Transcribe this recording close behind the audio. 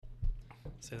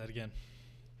Say that again.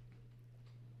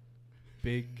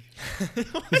 Big.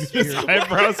 His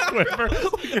eyebrows quiver.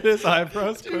 Look at his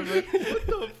eyebrows quiver. What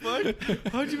the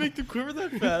fuck? How'd you make them quiver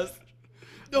that fast?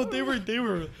 No, they were.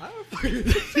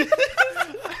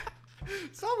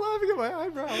 Stop laughing at my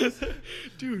eyebrows.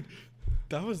 Dude,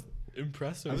 that was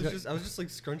impressive. I was just like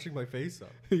scrunching my face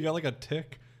up. You got like a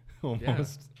tick, almost. Yeah.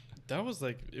 That was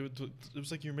like it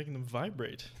was like you were making them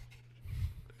vibrate.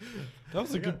 That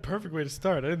was a good, perfect way to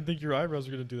start. I didn't think your eyebrows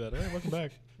were gonna do that. All right, welcome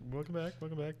back.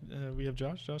 Welcome back. We have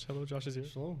Josh. Josh, hello. Josh is here.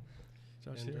 Shalom.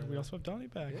 Josh is And, here. We also have Donny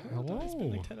back. yeah. Oh, Donny's been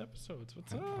like Hello. 10 episodes.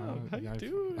 What's up? Yeah, How you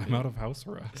doing? I'm out of house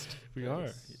arrest. We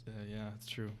Yes. are. Yeah, it's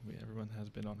true. Everyone has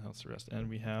been on house arrest, and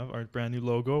we have our brand new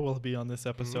logo. Will be on this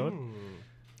episode.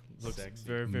 Looks Sexy.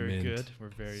 very, very Mint. good. We're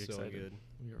very So excited. good.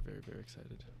 We are very, very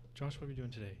excited. Josh, what are we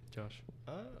doing today? Josh,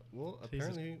 Well, today's a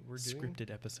apparently we're doing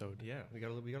scripted episode. Yeah, we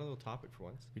got a little topic for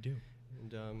once, We do.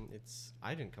 and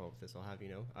I didn't come up with this. I'll have you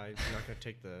know. I'm not gonna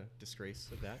take the disgrace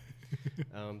of that.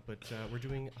 But we're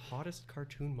doing hottest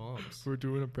cartoon moms. We're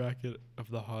doing a bracket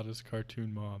of the hottest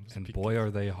cartoon moms. And because- boy,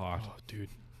 are they hot. Oh, dude.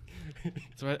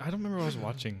 So I don't remember what I was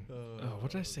watching.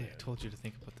 What did I say? I told you to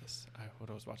think about this. What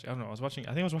I was watching. I don't know. I was watching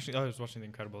The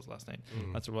Incredibles last night.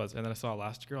 Mm. That's what it was. And then I saw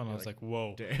Elastigirl, and I You're was like, like,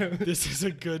 whoa, Damn. this is a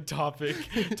good topic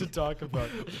to talk about.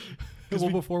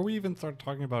 Well, before we even start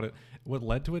talking about it, what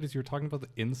led to it is you're talking about the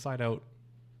Inside Out,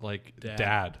 like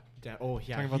dad. Oh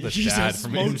yeah, Talking about the He's a dad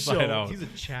from smoke Inside show. Out. he's a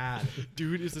Chad.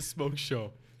 Dude is a smoke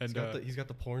show. And He's got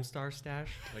the porn star stash.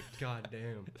 Like,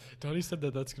 goddamn. Donnie said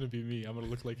that that's going to be me. I'm going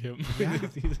to look like him. Yeah,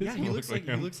 Yeah, he looks like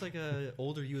him. a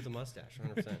older you with a mustache.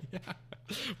 100%.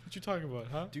 What you talking about,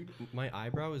 huh? Dude, my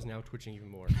eyebrow is now twitching even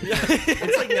more.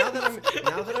 It's like now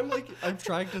that I'm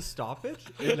trying to stop it,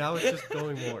 and now it's just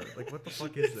going more. Like, what the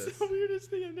fuck is It's this? the weirdest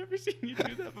thing. I've never seen you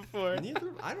do that before.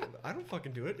 I don't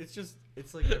fucking do it.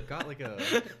 It's like I've got like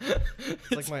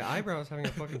it's like my eyebrow is having a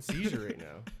fucking seizure right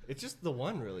now. It's just the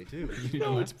one really too.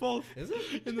 No, it's both. Is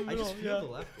it? In the I middle, just feel yeah. the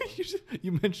left one.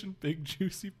 You mentioned big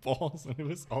juicy balls, and it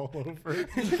was all over.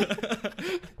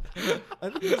 I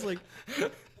think it was like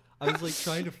I was like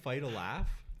trying to fight a laugh,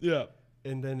 Yeah.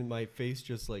 and then my face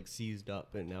just like seized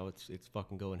up, and now it's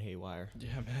fucking going haywire.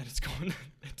 Yeah, man, it's going.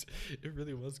 It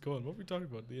really was going. What were we talking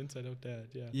about? The Inside Out dad.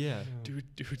 Yeah. Yeah. Dude.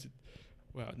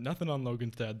 Wow, nothing on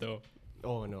Logan's dad though.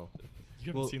 Oh no. You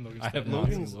haven't Well, seen Logan's I dad. have not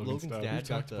seen Logan's Logan's dad. dad We've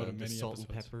got talked about it the many salt and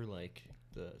episodes. pepper, like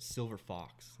the silver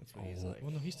fox. That's what he's Oh. like.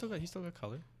 Well, no, he's still got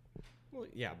color. Well,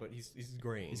 yeah, but he's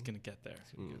graying. He's gonna get there.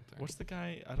 Mm. What's the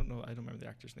guy? I don't know. I don't remember the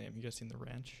actor's name. You guys seen The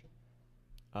Ranch?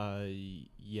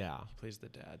 Yeah, He plays the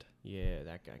dad. yeah,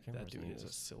 that guy. I can't That remember his dude name is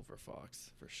a silver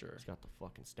fox for sure. He's got the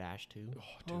fucking stash too. Oh,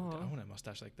 dude, I want a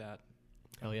mustache like that.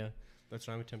 Hell yeah, that's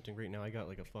what I'm attempting right now. I got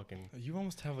like a fucking. You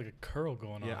almost have like a curl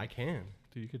going on. Yeah, I can.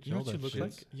 Dude, you could You know gel what you that look shit.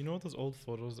 like? You know what those old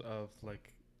photos of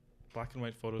like black and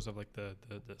white photos of like the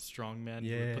strong men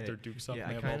who would Yeah. put their dukes up Yeah,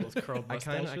 and I they have all kinda- those curled I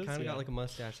mustaches? kind of Yeah. got like a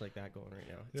mustache like that going right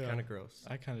now. It's Yeah. kind of gross.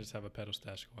 I kind of just have a pedo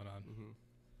stash going on. Mm-hmm.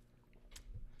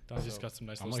 Don's just So, got some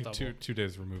nice I'm little like stubble. two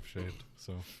days removed shaved,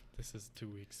 so This is 2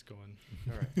 weeks going.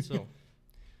 All right, so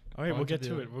All right, we'll On to get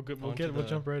to the- it. We'll on to we'll the-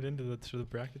 jump right into the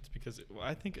brackets because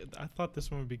I thought this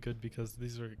one would be good because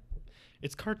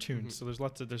it's cartoons, Mhm.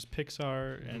 so there's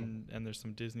Pixar Mhm. and there's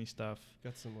some Disney stuff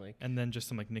got some like and then just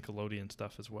some like Nickelodeon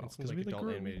stuff as well. And some, 'Cause like, we adult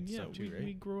grew, animated yeah, stuff too, we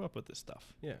right? grew up with this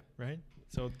stuff, yeah, right?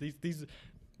 So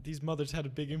these mothers had a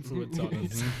big influence on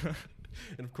us.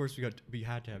 and of course we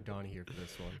had to have Donnie here for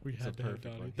this one. We It's a had to have perfect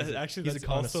Donnie. one. That's He's a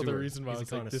also the connoisseur. reason why I He's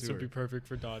was a like, this would be connoisseur. perfect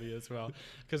for Donnie as well.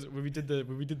 Because when we did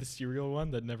the cereal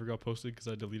one that never got posted because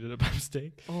I deleted it by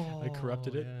mistake. Oh, I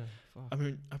corrupted it. Yeah. Fuck. I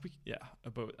mean,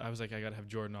 but I was like, I gotta have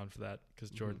Jordan on for that because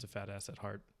Jordan's a fat ass at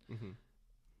heart Mm-hmm.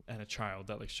 and a child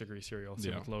that likes sugary cereal.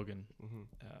 Same Yeah. with Logan. Mm-hmm.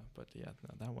 But yeah,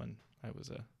 no, that one I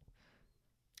was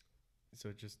So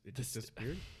it just This-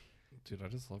 disappeared. dude, I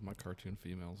just love my cartoon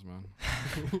females, man.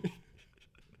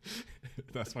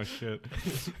 That's my shit.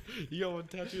 you got one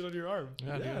tattooed on your arm.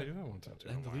 Yeah, Yeah. dude, I do have one tattoo.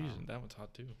 And the Wow. lesion, that one's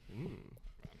hot too. Mm.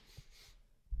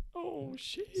 Oh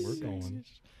shit. We're going.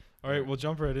 All right, we'll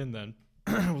jump right in then.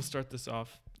 We'll start this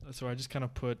off. So I just kind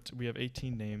of we have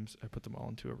 18 names. I put them all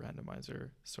into a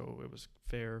randomizer. So it was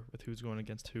fair with who's going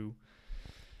against who.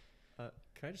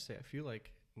 Can I just say, I feel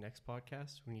like next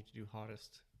podcast we need to do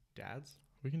hottest dads.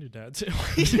 We can do dads.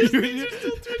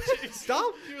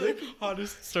 Stop! Like,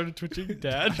 hottest started twitching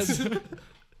dads.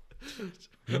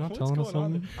 You're not What's telling us going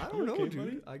on? something? I don't know, Okay,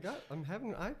 dude. I'm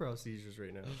having eyebrow seizures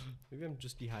right now. Maybe I'm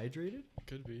just dehydrated.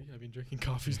 Could be. I mean, drinking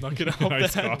coffee's not gonna help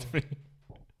Nice that. coffee.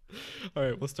 All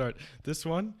right, we'll start. This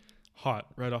one, hot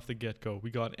right off the get-go.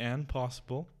 We got Ann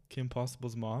Possible, Kim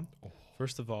Possible's mom. Oh.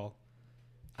 First of all,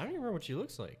 I don't even remember what she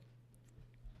looks like.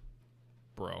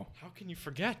 bro. How can you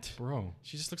forget? Bro.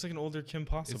 She just looks like an older Kim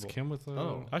Possible. It's Kim with the...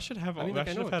 Oh. I should have. I mean, I like,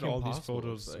 I should know have what had Kim all these Possible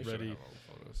photos is, like, ready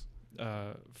photos.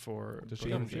 for. Does for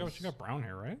she, the she got brown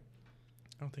hair, right?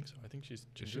 I don't think so. I think she's Is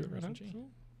ginger. she isn't redhead? she?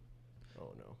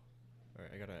 Oh no. All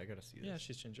right, I gotta see this. Yeah,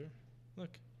 she's ginger. Look.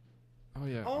 Oh,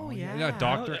 yeah. Oh, yeah. Yeah,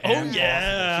 doctor. Oh, and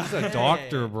yeah. She's a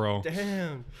doctor, bro.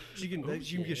 Damn. She can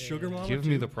be a sugar mama. Give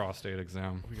me too? the prostate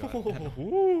exam. We got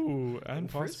Oh. Anne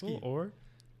Frisky. Possible or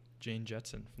Jane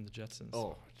Jetson from the Jetsons.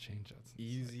 Oh, Change that.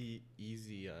 easy.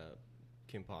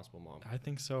 Kim Possible mom. I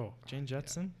think so. Jane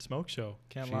Jetson, Smoke Show.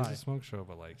 Can't She's lie. a smoke show,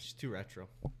 but like, She's too retro.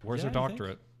 where's Yeah, her you think?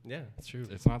 doctorate? Yeah. That's true.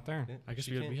 It's not there. Yeah. I guess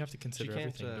She we can't- have to She consider can't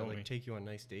everything, don't we? like take you on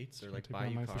nice dates or She like can't take buy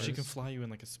you you on nice cars. She can fly you in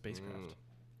like a spacecraft. Mm.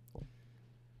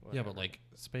 Yeah, but Whatever. like,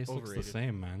 space looks Overrated. the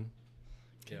same, man.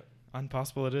 Yeah.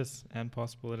 Unpossible it is. And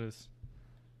possible it is.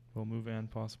 We'll move Anne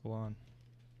Possible on.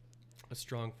 A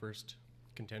strong first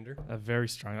contender. A very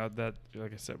strong. That,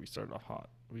 like I said, we started off hot.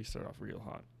 We started off real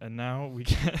hot, and now we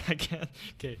can't. I can't.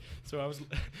 Okay, so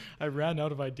I ran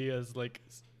out of ideas like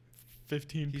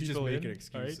 15 He's just people making in,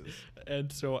 excuses. right?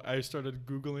 And so I started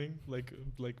googling like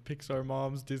Pixar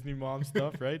moms, Disney mom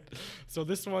stuff, right? So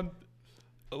this one,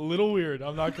 a little weird.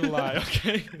 I'm not gonna lie.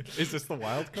 Okay. Is this the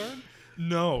wild card?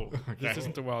 No, this Okay.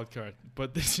 isn't the wild card,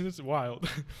 but this is wild.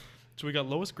 So we got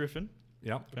Lois Griffin,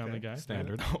 Yep. Family Guy,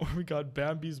 Standard. or we got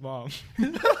Bambi's mom.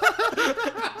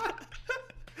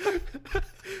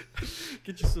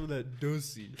 Get you some of that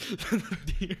dosi.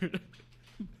 Dear.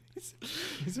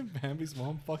 Isn't Bambi's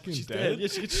mom fucking She's dead? dead. Yeah,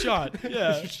 she gets shot.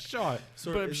 Yeah. Shot.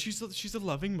 So But is- she's a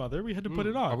loving mother. We had to put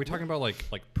it on. Are we talking about like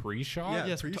pre-shot? Yeah,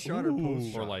 yes, pre-shot or ooh.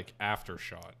 post-shot? Or like after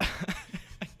shot?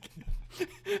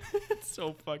 It's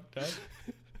so fucked up.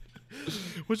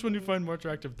 Which one do you find more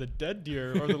attractive, the dead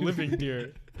deer or the living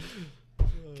deer?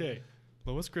 Okay,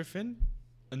 Lois Griffin,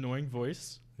 annoying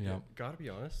voice. Yeah. Gotta be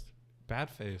honest. Bad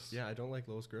face. Yeah, I don't like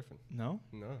Lois Griffin. No,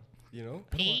 No. You know?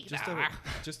 Just out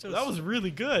of that was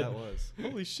really good. That was.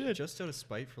 Holy shit! Just out of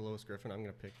spite for Lois Griffin, I'm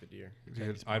gonna pick the deer.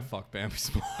 Dude, I'd fuck Bambi's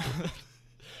mom.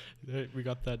 Hey, we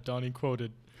got that Donny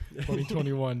quoted.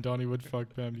 2021, Donny would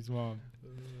fuck Bambi's mom.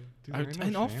 Dude, there ain't no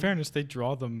in all shame. fairness, they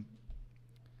draw them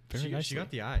very She nicely. got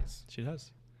the eyes. She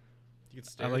does. You could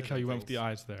I stare like at how them you went with the things.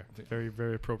 eyes there. Very,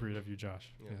 very appropriate of you,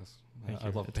 Josh. Yeah. Yes. Thank I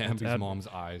you. love It's Bambi's ad- mom's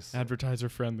eyes. Advertiser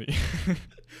friendly.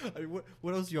 I mean,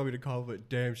 what else do you want me to call it?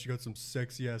 Damn, she got some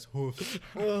sexy ass hoofs.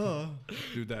 Ah.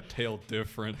 Dude, that tail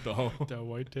different though. That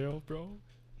whitetail, bro.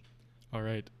 All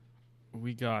right.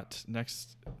 We got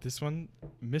next this one,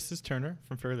 Mrs. Turner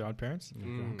from Fairly Odd Parents.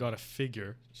 Mm. Got a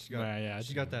figure. She got, Nah, yeah,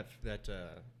 she got that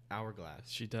hourglass.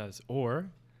 She does. Or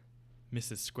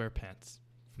Mrs. Squarepants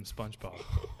from SpongeBob.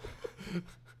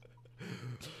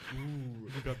 Ooh.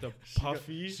 We got the She got-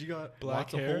 puffy. She got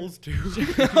black lots hair. of holes too.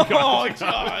 Oh,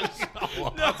 Josh!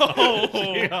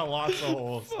 No! Yeah, lots of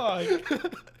holes. Fuck!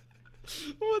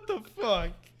 What the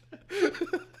fuck?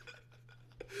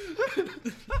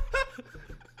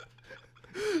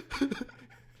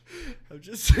 I'm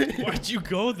just saying. Why'd you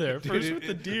go there? Dude, First it- with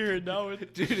the deer, and now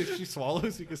with Dude, if she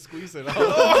swallows, you can squeeze it out.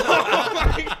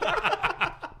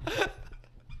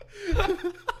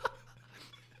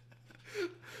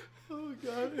 Oh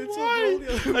god, it's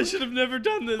Why? I should have never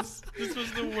done this. This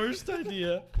was the worst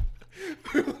idea.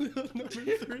 number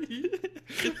 3.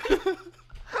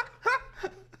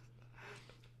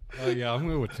 Oh yeah, I'm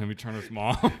going with Timmy Turner's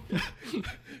mom.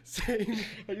 Same.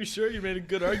 Are you sure you made a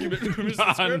good argument for Mrs.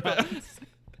 Nah, Squarepants?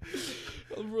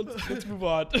 Let's move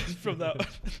on from that one.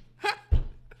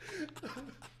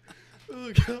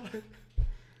 Oh god.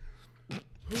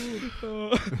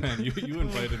 Man, you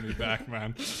invited me back,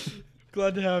 man.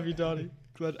 Glad to have you, Donny.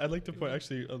 Glad. I'd like to point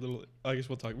actually a little. I guess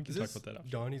we'll talk. We can Is talk this about that after.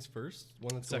 Donnie's first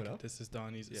one that's Second. going up? This is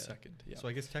Donny's Yeah. second. Yeah. So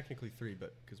I guess technically 3,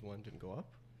 but because one didn't go up,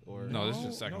 or No, this is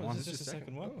the second one. This is the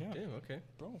second one. Oh, Yeah. damn, okay.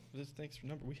 Bro, thanks for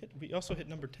number. We also hit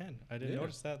number 10. I didn't Yeah.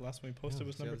 notice that last one we posted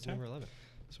was So number that's 10. number 11.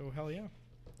 So hell yeah.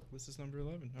 This is number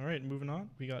 11. All right, moving on.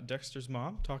 We got Dexter's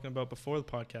mom talking about before the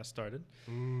podcast started.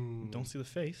 Don't see the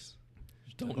face.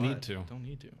 Don't But- need to. Don't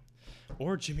need to.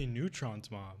 Or Jimmy Neutron's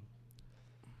mom.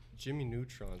 Jimmy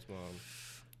Neutron's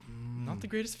mom. Not the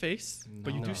greatest face,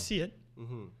 but you No. do see it.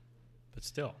 Mm-hmm. But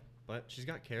still, But she's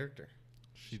got character.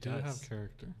 She does. did have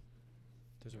character.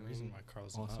 there's a reason why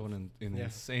Carl's in Also love. an Yeah.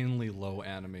 insanely low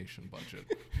animation budget.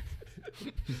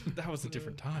 That was a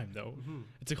different time, though. Mm-hmm.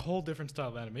 It's a whole different style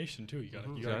of animation too. You gotta,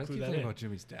 Mhm. you Dude, I gotta keep include that thinking in. about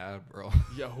Jimmy's dad, bro.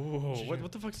 Yeah. Whoa,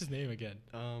 what the fuck's his name again?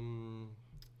 Oh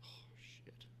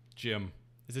shit. Jim.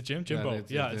 Is it Jim? Yeah, Jimbo.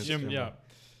 it's- Yeah, it's it's Jim. Jimbo. Yeah.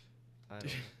 I don't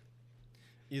know.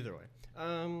 Either way.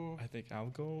 I think I'll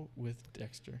go with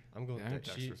Dexter. I'm going Yeah, with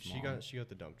that. Dexter's She mom. got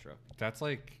the dump truck. That's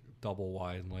like double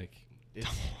wide, like It's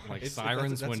Like it's-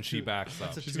 sirens that's when she two- backs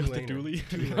that's up. a She's got the two-laner. dually.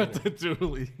 Two-laner. The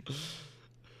dually.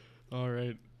 All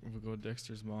right, we'll go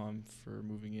Dexter's mom for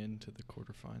moving into the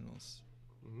quarterfinals.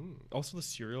 Mm. Also, the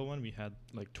cereal one, we had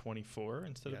like 24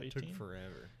 instead Yeah, of it 18. took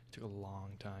forever. It took a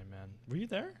long time, man. Were you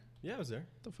there? Yeah, I was there.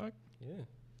 What the fuck? Yeah.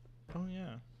 Oh,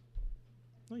 yeah.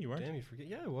 No, you weren't. Damn, you forget.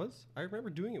 Yeah, I was. I remember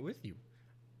doing it with you.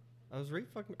 I was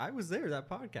I was there, that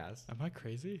podcast. Am I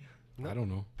crazy? No. I don't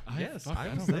know. Yes, fuck, I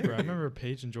don't was remember. there. I remember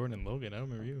Paige and Jordan and Logan. I don't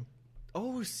remember you.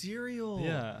 Oh, cereal.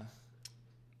 Yeah.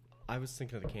 I was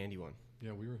thinking of the candy one.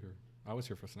 Yeah, we were here. I was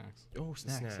here for snacks. Oh,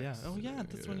 snacks. Yeah. snacks. Oh, yeah.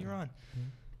 That's when Yeah. you're on.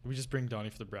 We just bring Donnie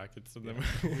for the brackets and then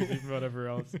we leave whatever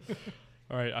else.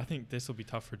 All right. I think this will be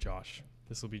tough for Josh.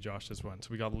 This will be Josh's one. So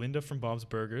we got Linda from Bob's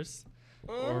Burgers,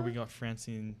 or we got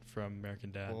Francine from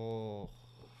American Dad. Oh,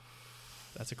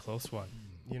 That's a close one.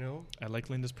 you know. I like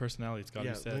Linda's personality. It's got to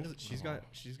Yeah, be said.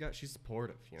 Linda, she's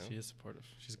supportive. You know. She is supportive.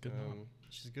 She's a good mom.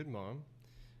 She's a good mom,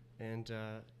 and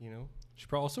you know. She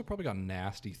also probably got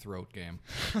nasty throat game.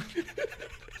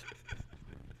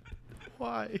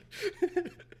 Why?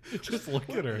 Just look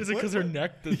at her. Is it because her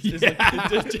neck is Yeah.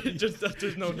 like, it just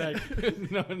there's no neck?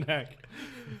 No neck.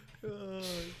 Oh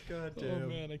god Oh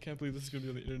man, I can't believe this is gonna be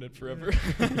on the internet forever.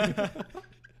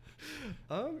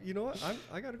 You know what?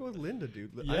 I gotta go with Linda,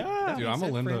 dude. Yeah. Dude, I'm a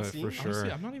said Linda Francine- for sure.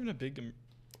 Honestly, I'm not even a big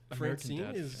American Francine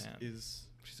Dad is fan. is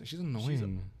She's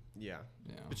annoying. yeah,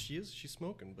 Yeah. but she's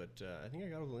smoking. But I think I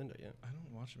got with Linda. Yeah. I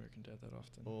don't watch American Dad that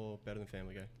often. Oh, better than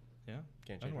Family Guy. Yeah, Can't I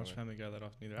change don't watch my Family Guy that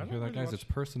often either. I I hear don't that, really guys. watch- It's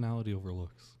personality over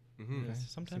looks. Mm-hmm. Yes, Okay.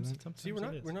 sometimes, See that? sometimes See,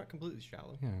 it is. we're not completely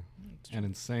shallow. Yeah. It's An true.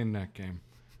 insane neck game.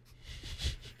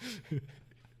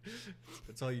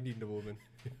 That's all you need in a woman.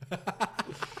 And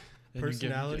you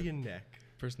Personality get and neck.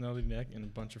 personality, neck, and a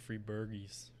bunch of free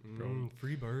burgies. Bro.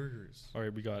 Free burgers. All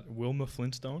right, we got Wilma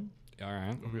Flintstone. All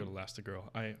right. Or we got Elastigirl.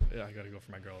 I gotta go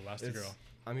for my girl, Elastigirl. It's-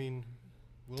 I mean,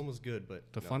 Wilma's good,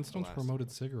 but The no, Flintstones Elastic.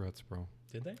 promoted cigarettes, bro.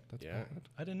 Did they? That's Yeah. bad.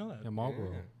 I didn't know that. Yeah,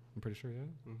 Marlboro. Yeah. I'm pretty sure,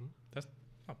 yeah. Mm-hmm.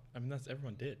 Oh, I mean, that's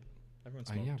everyone did. Everyone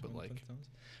Yeah, smoked. but Wilma like- Flintstones.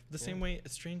 The Yeah. same way,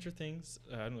 Stranger Things.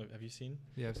 I don't know. Have you seen?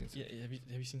 Yeah, I've seen Yeah. Have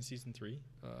you seen season 3?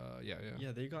 yeah.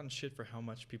 Yeah, they gotten shit for how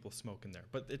much people smoke in there.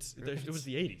 But it Really? was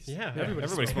the 80s. Yeah. Everybody, Everybody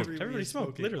smoked. smoked. Everybody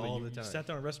smoked. Literally, all you, the you time. sat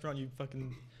down at a restaurant, you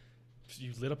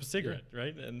lit up a cigarette,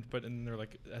 right? And they're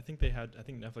like, I think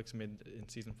Netflix made in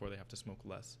season 4 they have to smoke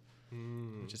less,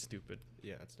 which is stupid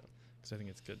Yeah, that's dumb. because I think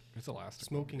it's good. It's elastic.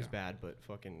 Smoking's yeah. bad, but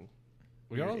fucking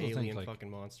We got all weird those things alien like fucking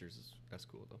monsters. That's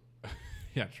cool though.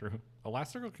 yeah, true.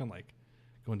 Elastigirl can like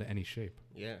go into any shape.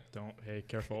 Yeah. Hey,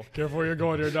 careful where you're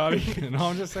going here, Donnie. No,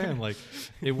 I'm just saying like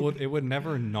it would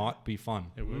never not be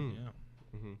fun. It would, Mm. yeah.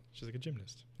 Mm-hmm. She's like a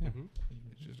gymnast. Yeah. Mm-hmm.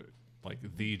 It's just like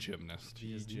the gymnast.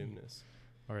 The gymnast.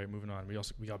 All right, moving on.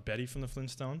 We got Betty from the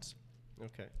Flintstones.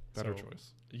 Okay. Better So-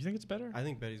 choice. You think it's better? I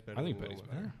think Betty's better. I think than Betty's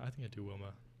Wilma. better. I think I do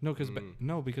Wilma. No, because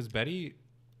Mm. because Betty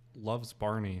loves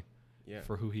Barney Yeah.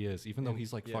 for who he is, even though And-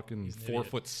 he's like yeah, fucking he's an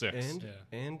 4'6". And Yeah.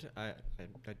 and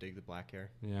I dig the black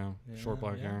hair. Yeah, short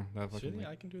black hair. That fucking Really,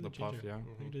 like, I can do the the puff. ginger.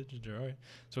 Yeah. You did ginger. All right.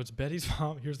 So it's Betty's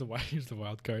mom. Here's the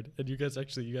wild card. And you guys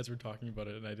were talking about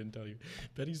it, and I didn't tell you.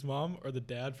 Betty's mom or the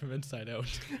dad from Inside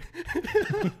Out.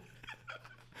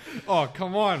 Oh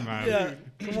come on, man. Yeah.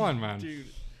 Come on, man. Dude.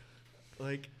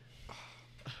 Like.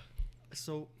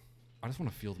 So I just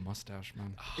want to feel the mustache,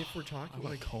 man. if we're I talking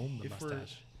want like to comb the if we're-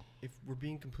 mustache. if we're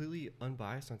being completely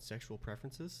unbiased on sexual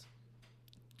preferences,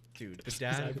 dude, the His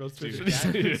dad. eyebrows Dude,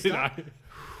 twitching. the dad stop.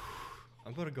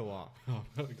 I'm gonna go off. Oh,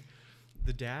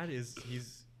 The dad is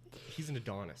he's an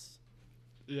Adonis.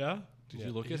 Yeah. Did Yeah.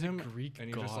 you look He's at a him Greek and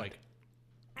you're just god. like,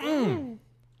 It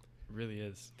really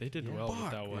is. They did Yeah. well with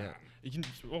Fuck, that one. yeah. You can,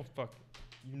 oh fuck,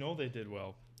 you know they did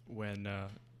well when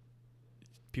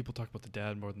people talk about the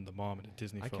dad more than the mom in a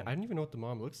Disney I film. didn't even know what the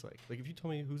mom looks like. Like if you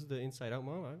told me who's the Inside Out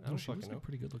mom, I no, don't she fucking was know. like,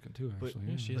 pretty good looking too, But- actually.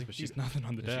 Yeah, she is, Like, but she's dude, nothing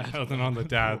on the Yeah, dad. she's nothing on the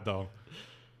dad though.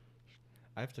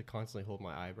 I have to constantly hold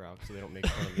my eyebrow so they don't make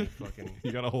fun of me. Fucking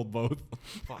You gotta hold both.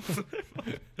 fuck.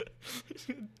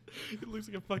 It looks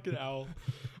like a fucking owl.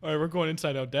 All right, we're going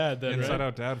Inside Out Dad then. Inside right?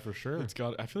 Out Dad for sure. It's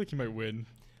got. I feel like he might win.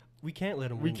 We can't let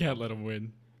him. We win, can't though. let him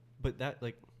win. But that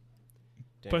like.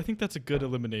 But I think that's a good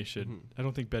elimination. Mhm. I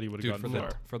don't think Betty would have Dude, for gotten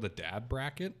the far. for the dad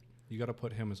bracket, you got to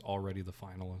put him as already the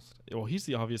finalist. Well, he's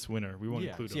the obvious winner. We won't yeah,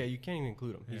 include him. yeah, you can't even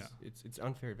include him. Yeah. It's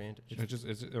unfair advantage.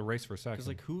 It's a race for second. Because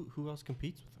like who else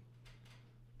competes with him?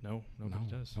 No, nobody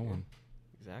does. No one.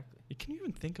 Exactly. Can you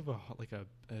even think of a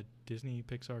Disney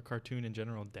Pixar cartoon in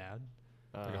general dad?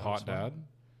 Like a hot dad.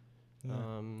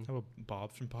 How about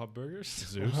Bob from Bob Burgers?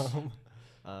 Zeus.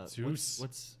 Zeus.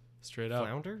 What's Straight up.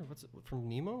 Flounder? What's it, from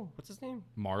Nemo? What's his name?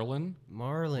 Marlin?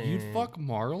 Marlin. You'd fuck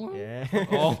Marlin? Yeah.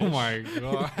 Oh my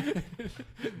god.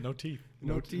 No teeth.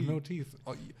 No teeth. No teeth.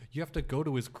 Oh, you have to go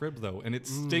to his crib though, and it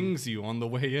stings you on the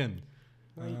way in.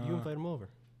 You invite him over.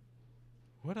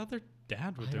 What other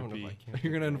dad would I there don't know be? if I can.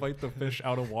 You're gonna invite the fish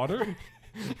out of water?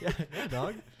 yeah,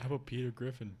 dog. How about Peter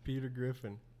Griffin Peter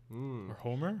Griffin. or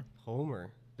Homer?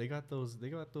 Homer. They got those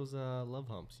love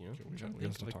humps, you know. I'm trying to We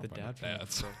have think to like talk the about dad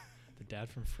dads. from the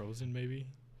dad from Frozen, maybe.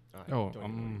 I Oh, don't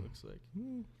even know what he looks like.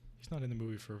 He's not in the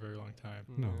movie for a very long time.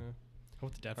 No. Yeah. How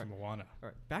about the dad from Moana? All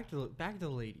right, back to the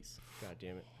ladies. God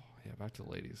damn it. Yeah, back to the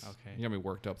ladies. Okay. You got me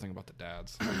worked up thinking about the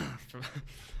dads.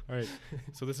 All right.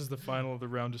 So this is the final of the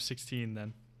round of 16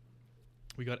 then.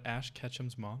 We got Ash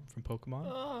Ketchum's mom from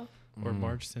Pokemon or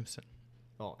Marge Simpson.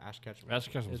 Oh, Ash Ketchum. Ash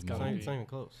Ketchum's It's gotta mom. be. It's not even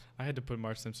close. I had to put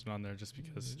Marge Simpson on there just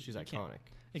because She's you can't- iconic.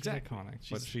 Exactly. Iconic, but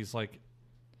She's- she's like,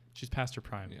 She's past her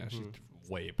prime. yeah, she's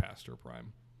way past her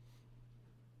prime.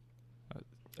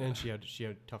 And she had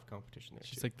tough competition there.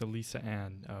 She's too. like the Lisa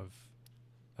Ann of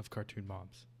cartoon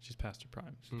moms. She's past her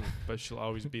prime, Mm. but she'll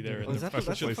always be there. Oh, in is the that the- that's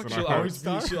the she'll, fucking she'll porn always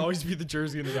star? she'll always be the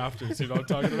jersey in the rafters. You know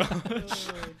what I'm talking about?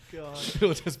 Oh god.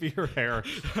 It'll just be her hair.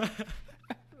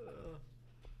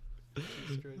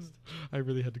 Jesus Christ. I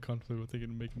really had to contemplate what thinking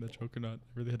of making that joke or not. I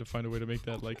really had to find a way to make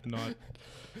that like not.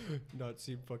 Not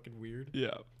seem fucking weird.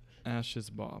 Yeah.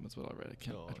 Ash's mom is what I read. I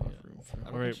can't. Oh, I don't have yeah. room for. I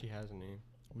don't All right. think she has a name.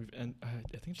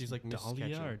 I think She's like Mrs. Dahlia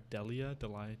Ketchum. or Delia,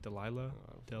 Delilah, Oh,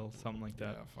 I don't Del, something like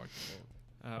that. Yeah,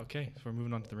 fuck. Okay, so we're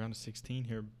moving on to the round of 16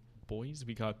 here, boys.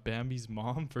 We got Bambi's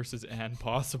mom versus Ann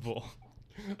Possible.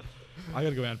 I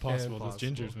gotta go Ann Possible. Those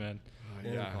Possible. gingers, man.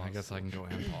 Yeah, I guess I can go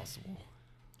impossible.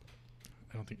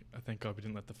 I thank God we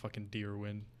didn't let the fucking deer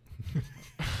win.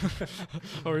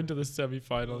 Or into the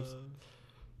semifinals.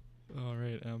 All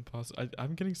right, Ann Possible.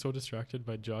 I'm getting so distracted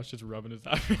by Josh just rubbing his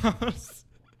eyebrows.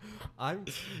 I'm.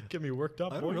 Get me worked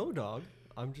up. I boy. don't know, dog.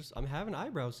 I'm having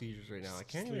eyebrow seizures right now. I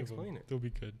can't even explain it. They'll be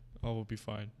good. All will be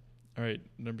fine. All right,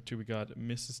 number 2, we got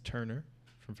Mrs. Turner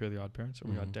from Fairly Odd Parents. And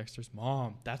we got Dexter's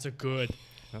mom. That's a good.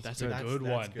 That's a good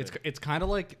one. Good. It's kind of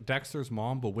like Dexter's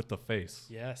mom, but with the face.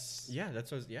 Yes. Yeah,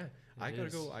 that's what. I It gotta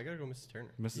is. go. I gotta go, Mrs. Turner.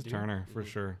 You Mrs. do? Turner, for Mhm.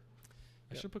 sure.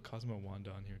 I should put Cosmo and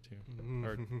Wanda on here too. Mhm.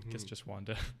 Or I guess just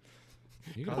Wanda.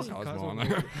 You can put Cosmo on Cosmo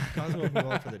there. Cosmo will go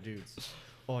on for the dudes.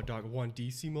 Oh, dog.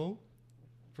 Decimo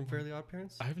from Fairly Odd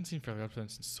Parents. I haven't seen Fairly Odd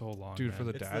Parents in so long. Dude, for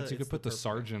the man. It's dads, the- you could it's put the the purple.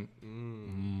 sergeant.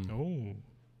 Mm. Oh.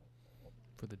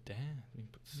 For the dad. We can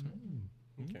put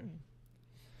Okay.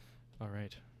 All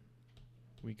right.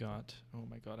 We got. Oh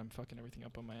my God, I'm fucking everything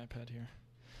up on my iPad here.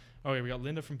 Okay, we got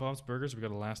Linda from Bob's Burgers. We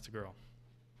got Elastigirl.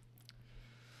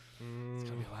 It's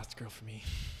gotta be Elastigirl for me.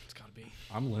 It's gotta be.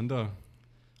 I'm Linda.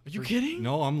 Are you kidding?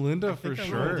 No, I'm Linda for think I'm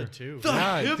sure. Linda too. The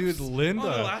Yeah, hips dude, Linda.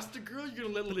 On Elastigirl, you're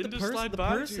gonna let Linda slide the by?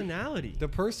 personality. The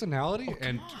personality, Oh,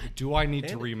 and come on. do I need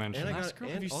to And- re-mention? and I Last got, Girl,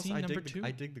 and have you also seen I number dig 2?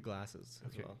 I dig the glasses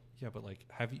as Okay. well. Yeah, but like,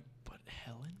 have you? But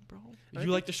Helen, bro. I You think-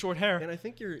 like the short hair. And I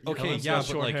think you're Okay, Helen's yeah, got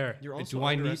but short like, hair. You're also do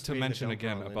I need to underestimating the mention dumper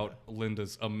again on about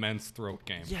Linda's immense throat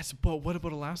game? Yes, but what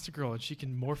about Elastigirl? And she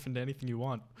can morph into anything you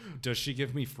want. Does she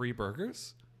give me free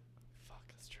burgers? Fuck,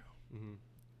 that's true. Mm-hmm.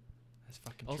 That's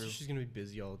fucking Also, true. she's gonna be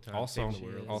busy all the time. Also, saving the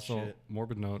world and also, shit.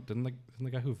 morbid note: didn't the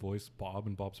guy who voiced Bob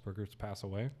in Bob's Burgers pass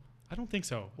away? I don't think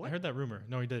so. What? I heard that rumor.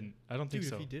 No, he didn't. I don't think Dude,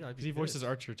 so. if he did, I'd be Because he voices pissed.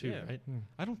 Archer too, Yeah. right? Hmm.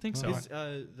 I don't think so. Is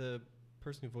the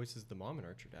person who voices the mom in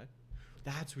Archer Dad?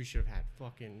 That's who we should have had.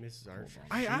 Fucking Mrs. Archer.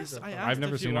 I She's asked. a I fucking- asked I've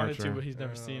never if he seen wanted Archer. to, but he's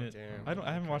never Oh, seen it. damn.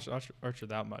 I haven't watched Okay. Archer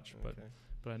that much, but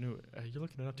Okay. I knew it. You're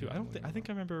looking it up too. I don't think. I think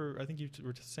I remember. I think you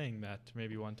were just saying that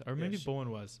maybe one time, or Yeah, maybe she- Bowen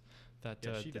was that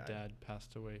Yeah, the she died. dad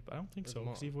passed away, but I don't think Or the so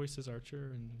because he mom. voices Archer,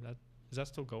 and that is that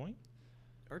still going?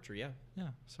 Archer, yeah. Yeah.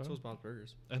 So, So is Bob's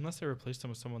Burgers. unless they replaced him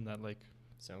with someone that like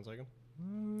Sounds like him.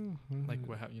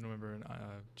 what you remember in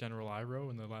General Iroh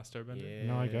in the Last Airbender? Yeah.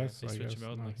 No, I guess. They I switch guess. him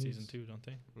out in No, like season he's- 2, don't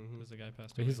they? Mhm. Because the guy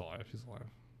passed But away. he's alive. He's alive.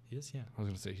 He is, yeah. I was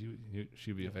gonna say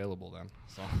she'd be available then.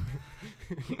 So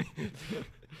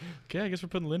Okay, I guess we're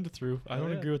putting Linda through. I Oh,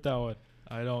 don't yeah. agree with that one.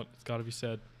 I don't. It's got to be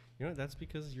said. You know, that's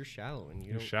because you're shallow and you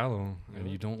you're don't. shallow and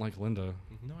Yeah. you don't like Linda,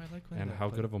 No, I like Linda. and how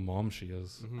but good of a mom she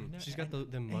is. Mhm. I know- She's got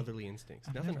the motherly instincts.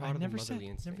 I've Nothing never, I hotter than never motherly said,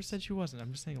 instincts. never said she wasn't.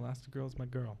 I'm just saying Elastigirl's my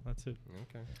girl. That's it.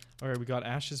 Okay. All right, we got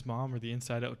Ash's mom or the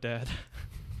Inside Out dad.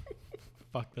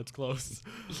 Fuck, that's close.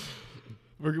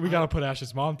 We got to put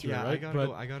Ash's mom through, Yeah, right? I gotta but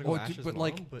go. I gotta go. Oh, dude, Ash's but, mom,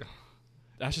 like- but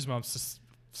Ash's mom's just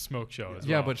smoke show as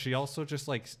Yeah, well. but she also just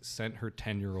like sent her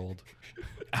 10-year-old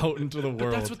out into the But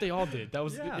world. that's what they all did. That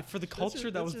was Yeah, for the that's culture.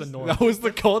 just- That was that's the just- norm. that was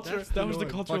the culture. That was the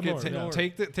norm. cultural Fucking norm. ta-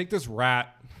 yeah. take this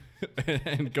rat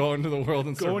and go into the world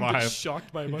and Go and survive. get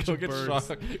shocked by a bunch Go of get birds.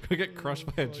 shocked. Go get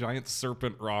crushed by a giant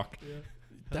serpent rock.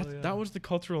 That was the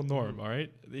cultural norm. All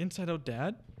right, the Inside Out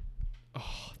dad.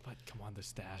 Oh, but come on, the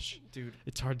stash, Dude,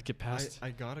 it's hard to get past.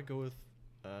 I gotta go with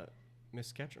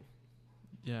Miss Ketchum.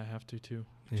 Yeah, I have to too.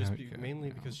 Just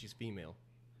mainly because she's female.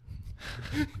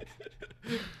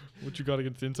 What you got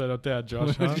against the Inside Out dad,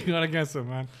 Josh? Huh? What you got against him,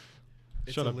 man?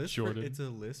 Shut up, Jordan. It's a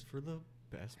list for the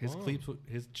best His mom.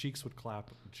 his cheeks would clap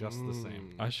just the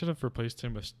same. I should have replaced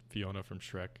him with Fiona from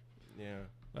Shrek. Yeah.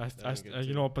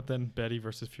 You know what? But then Betty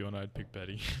versus Fiona, I'd pick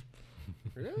Betty.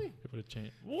 Really? It would have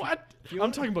changed. What? Fiona?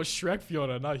 I'm talking about Shrek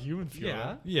Fiona, not human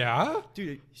Fiona. Yeah,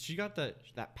 Dude, she got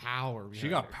that power. she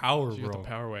behind got her. power, She bro. got the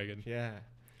power wagon. Yeah.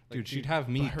 Dude, she'd have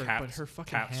me but her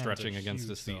fucking cat hands are stretching against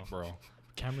the huge, seat, though. bro.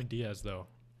 Cameron Diaz, though.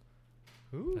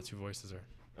 Who? That's who voices her.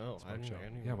 Oh, That's I my didn't joke. know.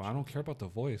 Yeah, but I don't care about the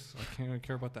voice. I can't even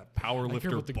care about that power I care lifter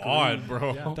about the bod, groove.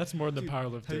 bro. Yeah, that's more than Dude,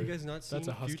 powerlifter. Have you guys not seen That's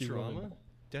a husky Futurama? woman.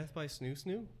 Death by Snoo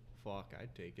Snoo? Fuck,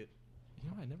 I'd take it. You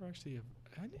know, I never actually.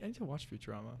 I need to watch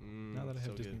Futurama now that I have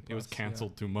so Disney. good. It was Plus,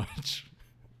 canceled too much.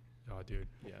 Yeah. Oh, dude.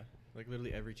 Yeah. Like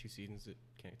literally every 2 seasons it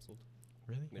canceled.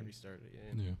 Really? And they restarted it.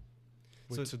 Yeah. Yeah.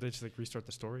 Wait, so they just like restart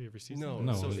the story every season? No,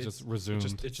 No, so it was it's- just resumed.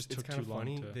 It just It's took kind too of long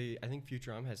funny. to. I think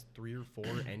Futurama has 3 or 4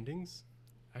 endings.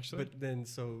 Actually, But then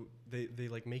so they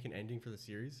like make an ending for the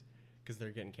series because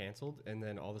they're getting canceled, and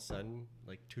then all of a sudden,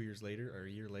 like 2 years later or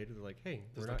a year later, they're like, "Hey,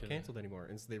 we're There's not like a- canceled anymore,"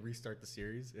 and so they restart the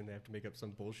series, and they have to make up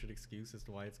some bullshit excuse as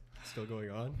to why it's still going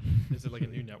on. is it like a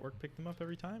new network pick them up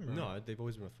every time? Or? No, they've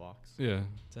always been with Fox. Yeah.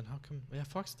 Then how come? Yeah,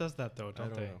 Fox does that though, I don't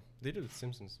don't they? know. They did with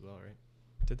Simpsons as well, right?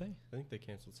 Did they? I think they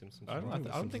canceled Simpsons. I don't. I I, don't th-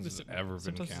 think I don't think this Simpsons has ever been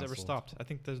Simpsons has ever canceled. stopped. I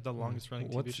think there's the longest running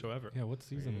TV What's- show ever. Yeah, what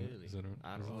season Really? is it?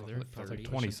 I don't is it know. Oh, like- they're it's like 30,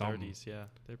 20 pushing something. 30s. Yeah,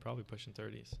 they're probably pushing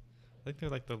 30s. I think they're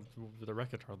like the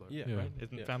record hurdler. Yeah. Yeah. Right?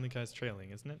 Isn't Yeah. Family Guy's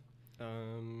trailing? Isn't it?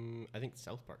 I think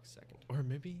South Park's second. Or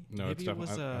maybe No, maybe it's it was.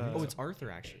 definitely- I think Oh, it's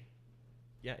Arthur actually.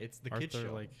 Yeah, it's the kid Arthur,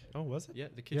 show. like, oh, was it? Yeah,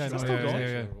 the kid Yeah, show. no, is yeah, actually yeah,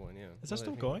 yeah. number one, yeah. Is Now that I still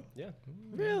think- going? Yeah.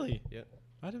 Really? Yeah.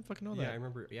 I didn't fucking know Yeah, I that.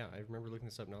 remember. Yeah, I remember looking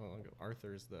this up not long ago.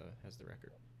 Arthur has the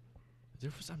record.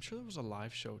 I'm sure there was a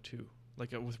live show too,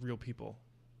 like with real people.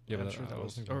 Yeah, I'm but sure I that was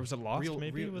was, thinking- or was it Lost?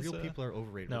 Maybe it was. real people are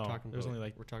overrated. no, we're talking it was about, only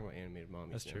like- we're talking about animated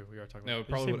mommies. That's now. true. We are talking. No, about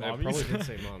it probably would. It mommies? probably did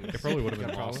say mommies. It probably would have Got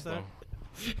been a problem lost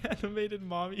with though. Animated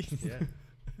mommies. Yeah.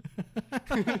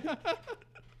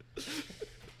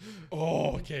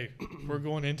 Oh, okay. We're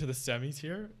going into the semis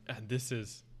here, and this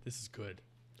is good.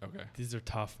 Okay, These are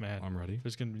tough, man. I'm ready.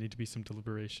 There's gonna need to be some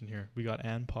deliberation here. We got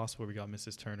Ann Possible. We got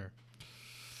Mrs. Turner.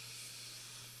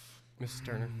 Mrs.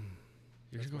 Turner.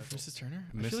 You're gonna go my for vote. Mrs. Turner?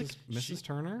 I feel like Mrs.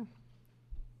 Turner.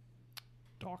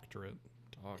 Doctorate.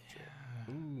 Doctor.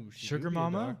 Ooh, she Sugar could be a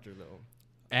Mama? Doctor though.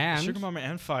 And Sugar Mama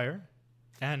and Fire,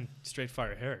 and straight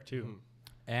fire hair too. Mhm.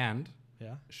 and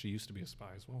Yeah. she used to be a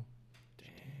spy as well. Damn.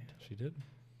 She did.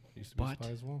 She used to be a But spy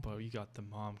as well. but you got the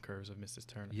mom curves of Mrs.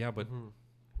 Turner. Yeah, but Mhm.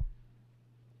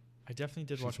 I definitely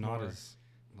did she's watch not more. as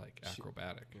like She-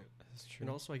 acrobatic. That's true. And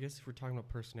also, I guess if we're talking about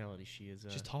personality, she is.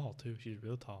 She's tall too. She's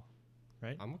real tall,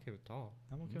 right? I'm okay with tall.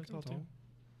 I'm okay with Okay, tall too. tall.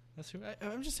 That's who.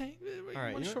 I'm just saying. All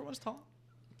right, One's you know short, one's tall.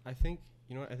 I think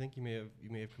you know what. I think you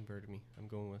may have converted me. I'm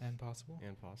going with And possible.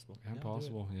 and possible. Yeah, And I'll do it.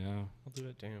 possible, yeah. I'll do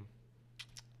it. Damn.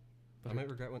 But I might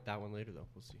regret that one later though.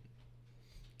 We'll see.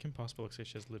 Kim Possible looks like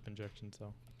she has lip injections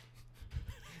though.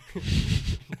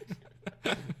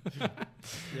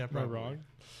 Yeah, Am I probably. wrong?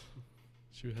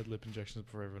 She had lip injections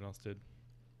before everyone else did.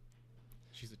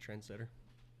 She's a trendsetter.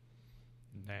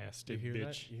 Nasty You hear bitch.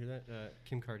 that? You hear that?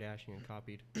 Kim Kardashian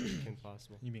copied Kim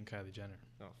Possible. You mean Kylie Jenner?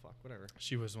 Oh fuck, whatever.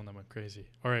 She was the one that went crazy.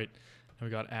 All right, and we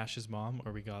got Ash's mom,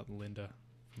 or we got Linda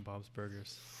from Bob's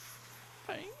Burgers.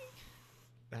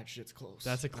 That shit's close.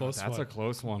 That's a close That's one. a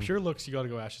close one. Pure looks, you got to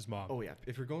go Ash's mom. Oh yeah,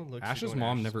 if you're going looks, Ash's you're going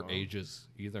mom Ash's never mom. ages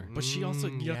either. But she also-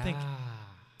 you gotta think- yeah.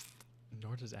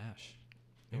 Nor does Ash.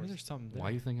 Maybe Nor there's something there. Why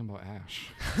are you thinking about Ash?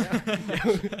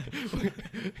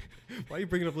 Why are you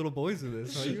bringing up little boys in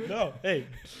this? No, hey,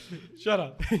 shut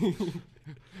up.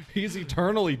 He's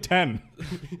eternally 10. I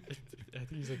think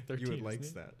he's like 13. You would isn't likes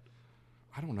he? that.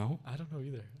 I don't know. I don't know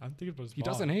either. I'm thinking about his He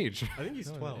mom. doesn't age. I think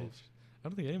he's No, 12. age. I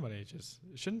don't think anyone ages.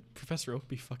 Shouldn't Professor Oak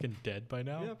be fucking dead by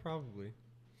now? Yeah, probably.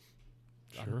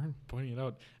 Sure. Pointing it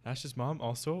out. Ash's mom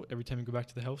also, every time you go back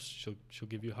to the house, she'll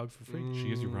give you a hug for free. Mm. She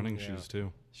gives you running yeah. shoes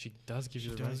too. She does give She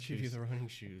you the running does give you shoes. the running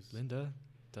shoes. Linda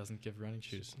doesn't give running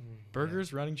shoes. Mm,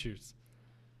 Burgers, running shoes.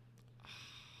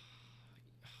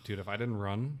 Dude, if I didn't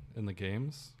run in the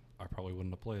games, I probably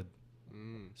wouldn't have played. Yeah.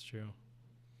 Mm. It's true.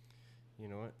 You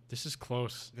know what? This is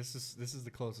close. This is the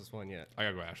closest one yet. I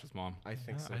gotta go Ash's mom. I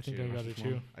think Yeah, so I think too. I got it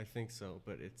too. I think so,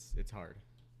 but it's hard.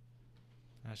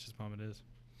 Ash's mom it is.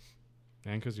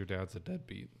 And because your dad's a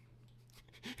deadbeat.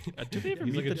 Do they ever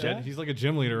He's meet like the dad? he's like a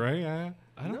gym leader, right? Yeah.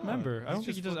 I don't No, remember. I he's don't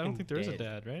think he just does. I don't fucking think there is a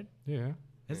dead. dad, right? Yeah.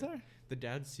 Is there? The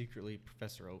dad's secretly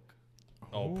Professor Oak.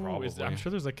 Oh, I'm probably. sure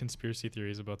there's like conspiracy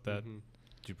theories about that. Mhm.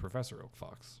 Dude, Professor Oak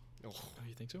Fox. Oh, Oh,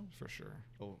 you think so? For sure.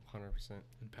 100%.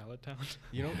 In Pallet Town?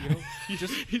 You know,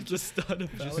 he's just done in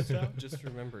Pallet just, Town. just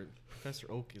remember,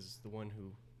 Professor Oak is the one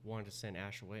who wanted to send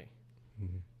Ash away.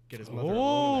 Mm-hmm. Get his mother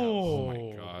alone Oh,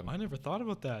 Oh my God. I never thought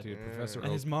about that. Dude, Yeah. Professor And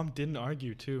Oak. his mom didn't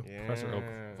argue too. in the house. Professor Oak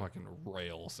Yeah. fucking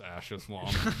rails Ash's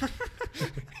mom.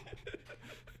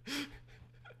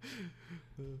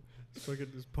 It's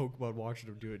fucking this Pokemon watching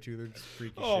him do it too. They're just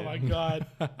freaky Oh shit. my god.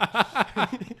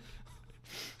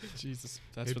 Jesus,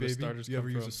 that's Hey, where baby, the starters you come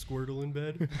ever from. use a Squirtle in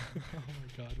bed? Oh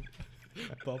my god.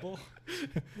 Bubble?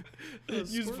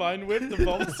 Use Squirtle? Vine Whip, the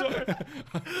Bulbasaur?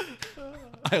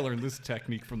 I learned this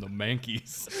technique from the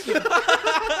Mankeys.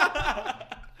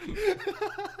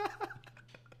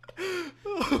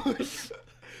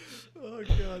 Oh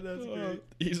god, that's great.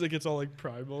 He's like, it's all like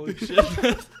primal and shit.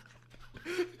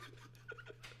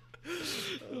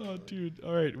 Oh, dude.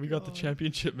 All right, we got the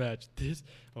championship match.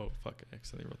 Oh, fuck. I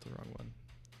accidentally wrote the wrong one.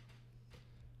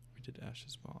 We did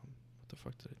Ash's mom. What the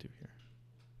fuck did I do here?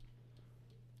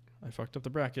 I fucked up the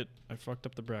bracket.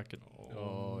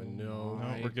 Oh no.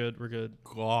 No, we're good.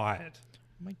 God.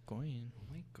 Oh my going. Oh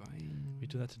my God. We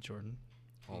do that to Jordan.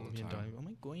 All the Me and time. Donny. Oh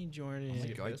my going, Jordan. Oh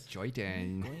my God.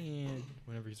 Jordan. Going.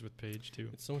 Whenever he's with Paige too.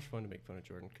 It's so much fun to make fun of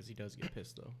Jordan because he does get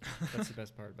pissed though. That's the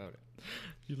best part about it.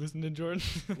 You listen to Jordan?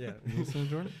 Yeah. Listen,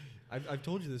 Jordan. I've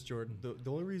told you this, Jordan. The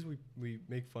only reason we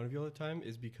make fun of you all the time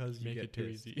is because you Make get it too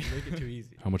pissed. easy. You make it too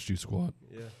easy. How much do you squat?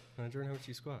 Yeah. Jordan, how much do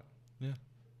you squat? Yeah.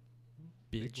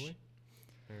 Big Bitch. boy?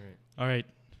 All right. All right.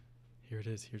 Here it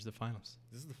is. Here's the finals.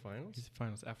 This is the finals? Here's the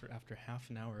finals. After half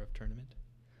an hour of tournament,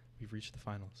 we've reached the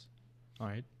finals. All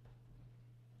right.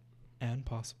 And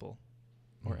possible,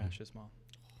 or Mhm. Ash's mom.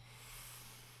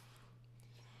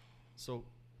 So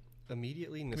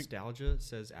immediately nostalgia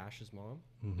says Ash's mom,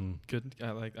 Mm-hmm. Good.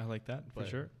 I like that for But-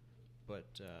 sure. but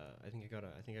I think I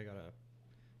gotta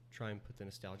try and put the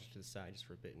nostalgia to the side just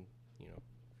for a bit and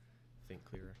think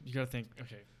clearer. You gotta think.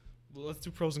 Okay. Well, let's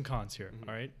do pros and cons here. Mhm.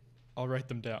 All right. I'll write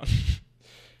them down.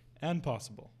 And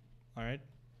possible. All right.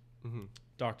 Mm-hmm.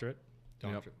 Doctorate.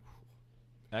 Doctor.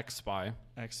 Ex-spy.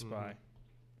 Ex-spy.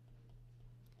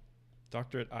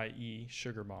 Doctorate, i.e.,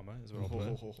 sugar mama, is what I'll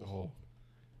put. Oh.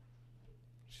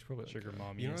 She's probably like Sugar a-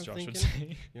 mommy, You know as what Josh I'm would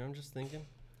thinking? say. You know, I'm just thinking,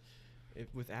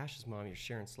 if with Ash's mom, you're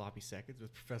sharing sloppy seconds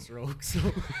with Professor Oak. So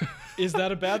Is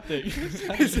that a bad thing?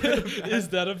 Is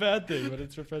that a bad thing? But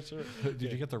it's Professor. Did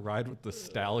you get the ride with the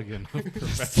stallion of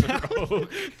Professor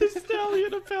Oak? The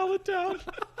stallion of Pallet Town.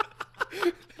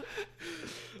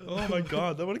 Oh my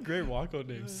god, that what a great walkout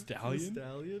name. Stallion?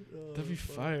 Stallion. Oh, That'd be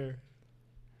fuck. fire.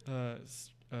 I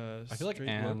feel like Straight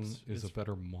Anne looks is a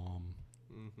better mom.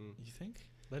 Mm-hmm. You think?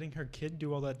 Letting her kid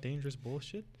do all that dangerous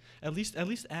bullshit? At least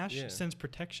Ash Yeah. sends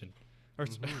protection. Or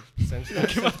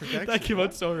That that came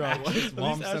out so wrong. Ash's At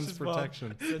mom least sends Ash's mom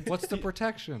protection. sends What's the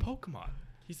protection? Pokemon.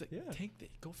 He's like, Yeah.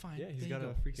 go find. Yeah, he's there got you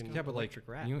a go. freaking Yeah, but like electric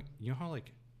rat. you know how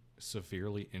like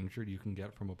severely injured you can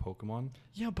get from a Pokemon?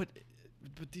 Yeah, but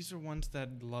these are ones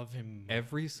that love him.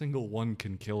 Every single one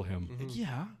can kill him. Mhm.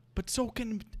 Yeah, but so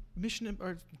can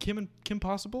or Kim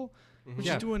Possible. Mhm. We're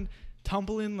Yeah. just doing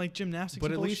tumbling like gymnastics. But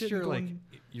and at least bullshit you're and like going-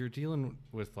 you're dealing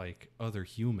with like other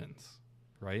humans,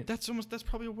 right? that's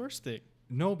probably a worse thing.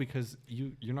 No, because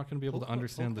you're not going to be able to Pokemon-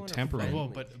 understand the Pokemon are temperament.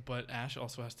 friendly. Well, but Ash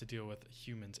also has to deal with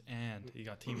humans, and he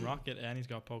got Team Rocket, and he's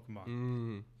got Pokemon.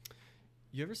 Mm.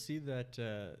 You ever see that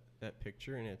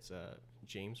picture and it's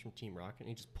James from Team Rocket and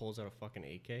he just pulls out a fucking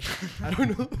AK? I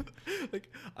don't know. Like,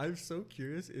 I'm so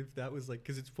curious if that was like,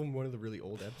 because it's from one of the really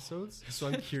old episodes. So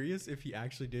I'm curious if he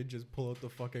actually did just pull out the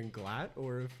fucking glat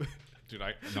or if, Dude, I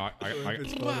or if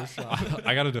it's Photoshop.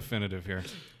 I got a definitive here.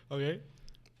 Okay.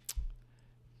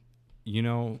 You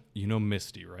know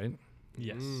Misty, right?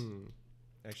 Yes. Mm.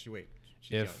 Actually, wait.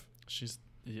 She's young. If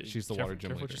She's the water gym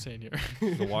careful what leader. you're saying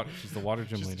here. she's the water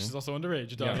gym leader. She's also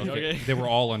underage. Yeah, Donny, okay. They were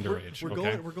all underage. We're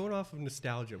okay? going off of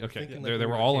nostalgia. We're Okay, thinking they like we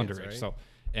were were all kids, underage. right? So,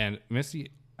 and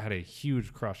Misty had a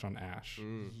huge crush on Ash,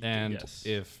 Mm. and Yes.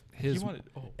 if He his wanted-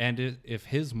 oh. if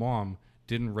his mom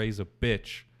didn't raise a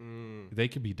bitch, Mm. they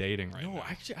could be dating right No, now.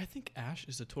 actually, I think Ash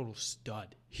is a total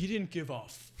stud. He didn't give a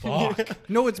fuck.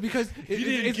 No, it's because He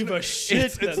didn't give a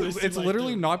shit that Misty It's liked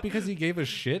literally him. not because he gave a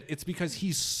shit. It's because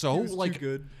he's so He was too like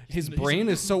good. his He's- brain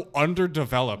is so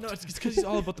underdeveloped. No, it's because he's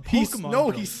all about the He's Pokemon. no,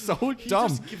 bro. he's so He dumb.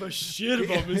 doesn't give a shit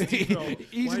about Misty, bro.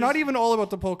 He's Why not does- even all about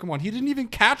the Pokemon. He didn't even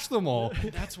catch them all.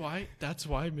 That's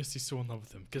why Misty's so in love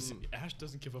with him, because Ash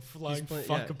doesn't give a flying He's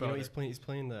fuck yeah, about he's it.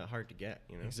 playing the hard to get.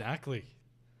 You know. Exactly.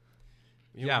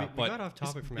 You know, Yeah, we but got off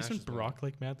topic from Isn't Ash's mom. Brock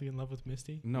like madly in love with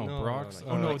Misty? No, No, Brock's. no,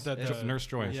 Oh no, It's that just Nurse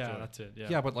Joy. Yeah, that's it. Yeah.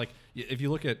 Yeah, but like if you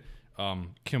look at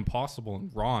Kim Possible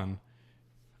and Ron.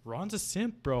 Ron's a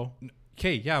simp, bro.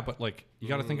 Okay, yeah, but like you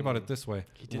got to think about it this way.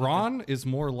 did it Ron is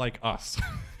more like us.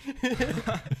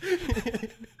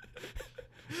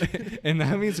 And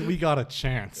that means we got a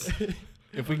chance.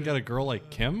 If we can get a girl like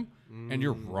Kim and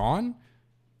you're Ron,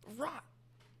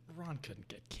 Ron couldn't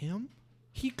get Kim.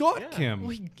 he got Yeah.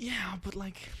 Kim. Yeah, but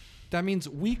like That means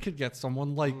we could get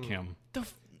someone like Kim.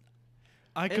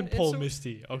 I could And pull so-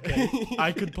 Misty. Okay,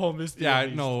 I could pull Misty. Yeah, at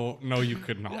least. no, you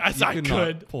could not. Yes, you I not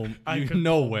could. Pull, I you, could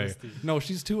no pull way. Misty. No,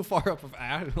 she's too far up of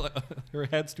Ash. Her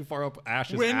head's too far up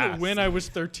Ash's ass. When I was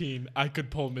 13, I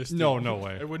could pull Misty. No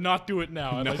way. I would not do it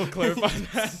now. I'd No. like to clarify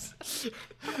that.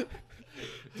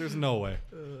 There's no way.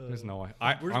 There's no way.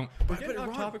 We're I'm, getting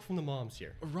off topic from the moms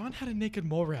here. Ron had a naked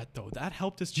mole rat though. That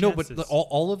helped his no, chances. but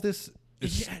all of this,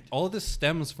 Yeah. all of this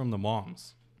stems from the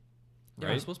moms, Yeah,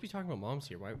 we're right? supposed to be talking about moms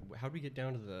here. Why? How do we get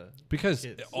down to the? Because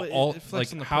kids? Well, all it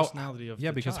reflects like on the how personality of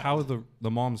yeah, the because child. how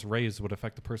the mom's raised would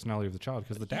affect the personality of the child.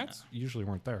 Because the dads usually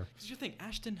weren't there. Did you think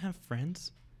Ash didn't have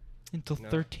friends until No.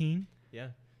 13? Yeah,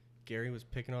 Gary was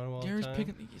picking on him all Gary's the time.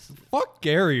 picking. Fuck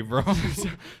Gary, bro.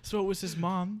 So it was his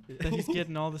mom that he's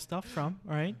getting all the stuff from,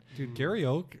 all right? Dude, Gary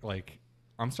Oak, like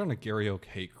I'm starting a Gary Oak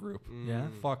hate group. Yeah.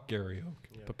 Fuck Gary Oak.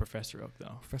 Yeah. But Professor Oak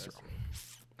though. Professor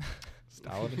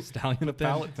Stallion of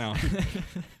Pallet Town.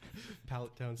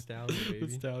 Pallet Town Stallion, The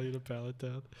baby. stallion of Pallet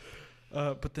Town.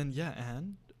 But then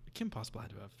Anne, Kim Possible had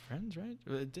to have friends, right?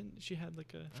 Didn't she had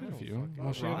like a She had a don't few. fucking Well,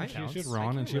 know. she had- Ron she had counts. Ron I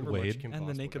and can't she had remember much Wade. Kim and the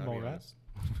Possible, naked gotta be mole rat? honest.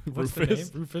 What's the name?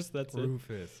 Rufus. That's it.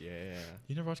 Rufus, yeah.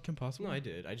 You never watched Kim Possible? No, I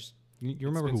did. I just You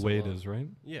remember been who so Wade long. is, right?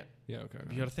 yeah. Yeah. Okay.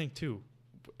 You got to think too.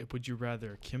 Would you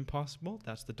rather Kim Possible?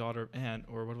 That's the daughter of Anne,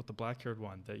 or what about the black-haired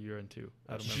one that you're into?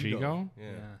 I don't remember. Shigo?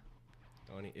 Yeah.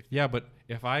 Donny, if Yeah, but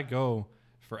if I go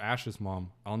for Ash's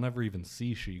mom, I'll never even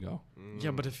see Shigo.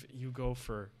 Yeah, but if you go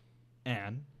for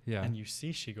Anne Yeah. and you see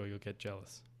Shigo, you'll get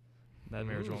jealous. That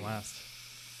marriage won't last.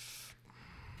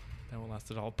 That won't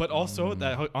last at all. But also,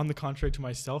 that on the contrary to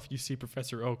myself, you see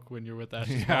Professor Oak when you're with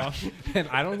Ash's Yeah. mom. And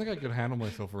I don't think I could handle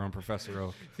myself around Professor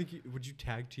Oak. would you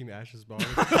tag team Ash's mom?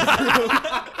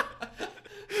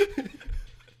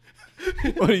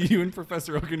 What are you and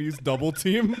Professor Oak gonna use double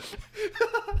team?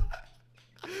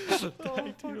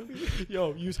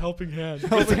 Yo, use helping hand.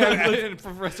 And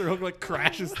Professor Oak like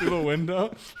crashes through the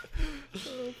window.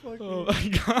 Oh my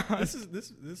god.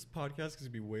 this podcast is gonna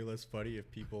be way less funny if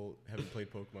people haven't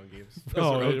played Pokemon games. Professor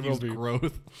Oh, Oak it will used be.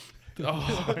 growth.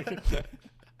 Oh.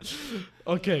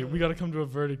 Okay, we got to come to a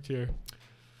verdict here.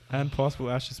 And possible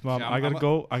Ash's mom. Yeah, I gotta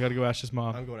go Ash's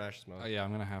mom. I'm going Ash's mom. Yeah,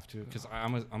 I'm gonna have to because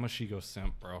I'm a Shigo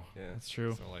simp, bro. Yeah. That's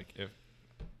true. So like if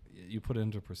you put it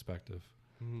into perspective,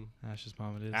 Mhm. Ash's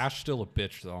mom it is. Ash still a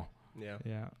bitch though. Yeah.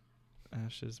 Yeah.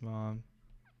 Ash's mom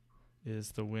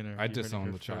is the winner. I You heard it disown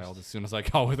here the child first. as soon as I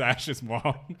go with Ash's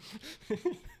mom.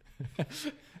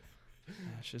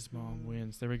 Ash's mom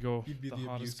wins. There we go. He'd be the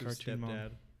hottest abusive cartoon mom.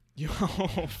 stepdad. Yo,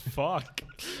 fuck.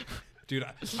 Dude,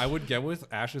 I would get with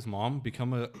Ash's mom,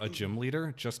 become a gym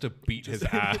leader just to beat his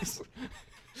ass.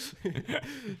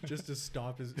 Just to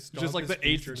stop his. Stop Just like his the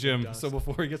eighth future in gym. dust. So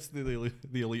before he gets to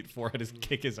the elite four, I just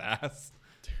kick his ass.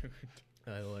 Dude.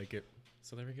 I like it.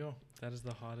 So there we go. That is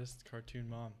the hottest cartoon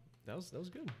mom. That was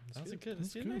good. That was a good.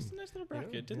 That's It's a nice little bracket.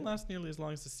 Yeah, It didn't yeah. last nearly as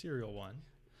long as the cereal one.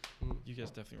 Mm. You guys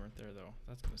definitely weren't there though.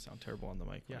 That's gonna sound terrible on the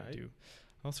mic when Yeah, I do.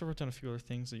 I also wrote down a few other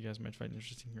things that you guys might find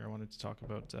interesting here. I wanted to talk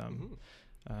about. Mhm.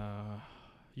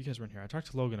 You guys weren't here. I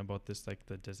talked to Logan about this, like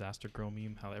the disaster girl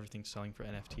meme, how everything's selling for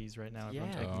NFTs right now.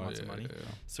 Everyone's Yeah. making Oh, lots of money.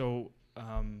 So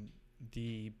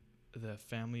the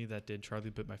family that did Charlie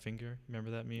Bit My Finger,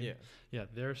 remember that meme? Yeah. Yeah,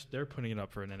 they're putting it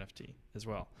up for an NFT as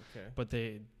well. Okay. But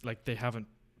they haven't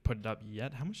put it up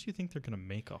yet. How much do you think they're gonna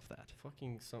make off that?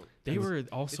 Fucking some. They It's- were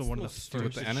also it's one the of the most Dude,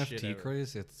 with the Stupidest shit NFT ever.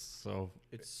 craze, it's so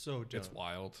dumb. it's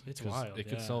wild. It's 'Cause wild, It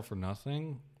could yeah. sell for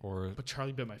nothing, or But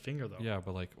Charlie Bit My Finger though. yeah,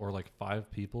 but like or like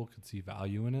 5 people could see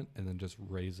value in it and then just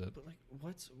raise it. But like,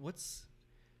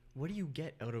 what do you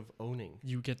get out of owning?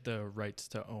 You get the rights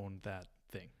to own that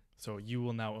thing. So you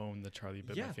will now own the Charlie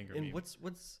Bit My Finger and meme.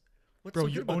 what's Bro, so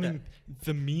you're good about owning that?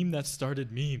 the meme that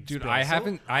started memes. Dude, bro. I So-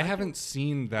 haven't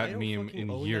seen I that don't meme fucking in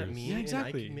own years. That meme, Yeah, and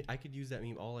exactly. I could use that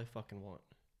meme all I fucking want,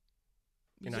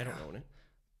 and I don't own it.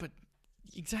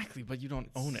 Exactly, but you don't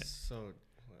own it. So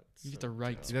You get the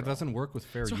rights. See, that bro. doesn't work with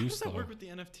fair So how use does that though. work with the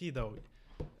NFT though?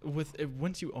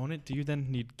 Once you own it, do you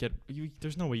then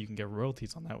there's no way you can get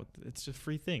royalties on that. It's just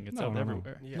free thing. It's out No.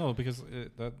 everywhere. Yeah. No, because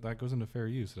that goes into fair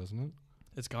use, doesn't it?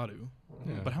 It's got to.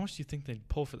 Yeah. But how much do you think they'd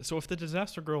pull for this? So if the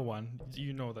Disaster Girl won,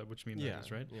 you know that which meme Yeah, that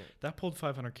is, right? Yeah. That pulled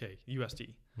 500K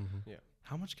USD. Mm-hmm.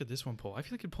 How much could this one pull? I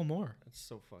feel like it'd pull more. That's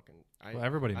so fucking. Well,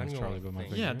 everybody I knows don't Charlie wanna but my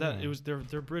think. finger. Yeah, that it was. They're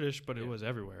British, but it Yeah. was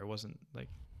everywhere. It wasn't like.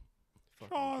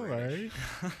 fucking British.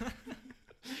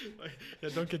 Yeah,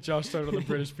 don't get Josh started on the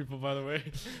British people, by the way.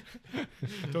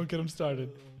 Don't get him started.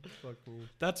 Fuck me.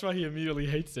 That's why he immediately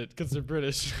hates it, because they're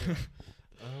British.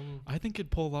 I think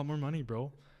it'd pull a lot more money,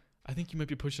 bro. I think you might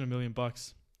be pushing $1 million.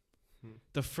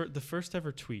 The first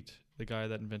ever tweet, the guy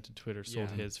that invented Twitter sold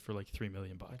Yeah. his for like $3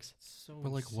 million. That's so.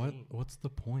 But like, insane. what's the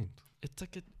point? It's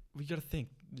like we gotta think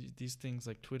these things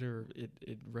like Twitter.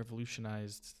 It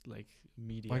revolutionized like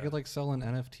media. I could like sell an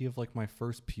NFT of like my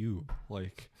first pube,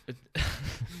 like.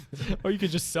 Or you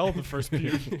could just sell the first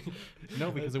pube.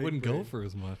 No, because it Big wouldn't brain. go for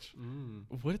as much.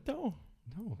 Would it though?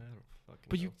 No. I don't fucking.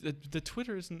 But know. the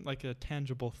Twitter isn't like a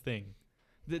tangible thing.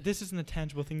 This isn't a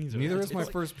tangible thing either. Neither It's- is my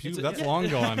it's first it's pube. a- That's long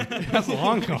gone. That's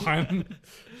long gone.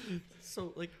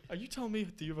 So like, Are you telling me?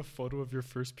 Do you have a photo of your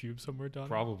first pube somewhere, Donny?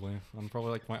 Probably. I'm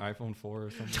probably like my iPhone 4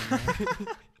 or something.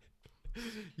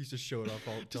 used to show it off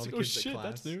all Just the oh kids at shit, class.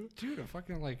 that's new. Dude, I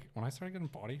fucking like when I started getting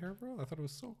body hair, bro, I thought it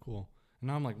was so cool. And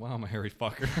now I'm like, wow, I'm a hairy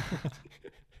fucker.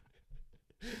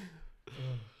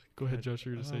 Go ahead, Josh.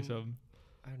 You're gonna say something.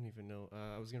 I don't even know.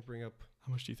 I was gonna bring up.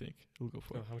 How much do you think? We'll go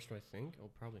for Oh, how much do I think? Oh,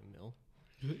 probably $1 million.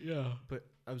 it. Yeah. But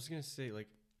I was gonna say like,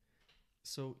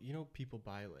 so people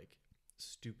buy like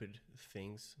stupid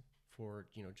things for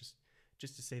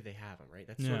just to say they have them, right?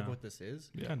 That's sort of Yeah. what this is.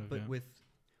 Yeah. Kind of. But yeah.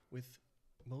 with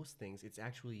most things, it's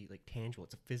actually like tangible.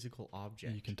 It's a physical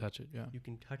object. You can touch it. Yeah. You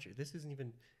can touch it. This isn't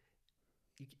even.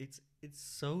 It's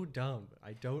so dumb.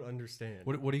 I don't understand.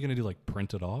 What are you gonna do? Like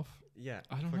print it off? Yeah,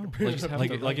 I don't fucking know. print Like, it up. have Like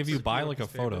the like if you Just buy put like it a up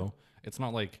his favorite. photo, it's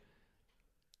not like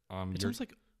It's you're, almost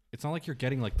like it's not like you're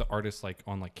getting like the artist like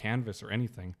on like canvas or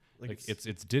anything. Like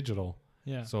it's digital.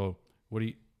 yeah. So what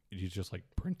do you just like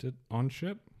print it on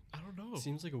shit? I don't know.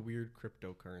 Seems like a weird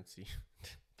cryptocurrency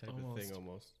type of thing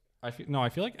almost. I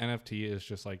feel like NFT is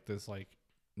just like this like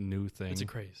new thing. It's a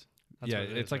craze. That's yeah, what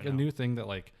it it's is like right a now. new thing that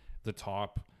like the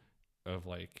top of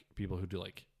like people who do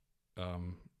like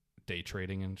day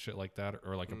trading and shit like that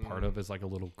or like a part of is like a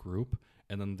little group,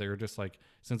 and then they're just like,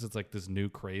 since it's like this new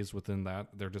craze within that,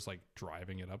 they're just like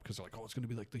driving it up because they're like, oh, it's gonna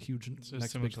be like the huge It's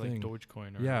next similar big to like thing.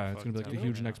 Dogecoin. Or Yeah, what it's gonna be like fuck the it's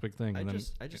huge happening next big thing. I And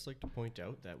then just like to point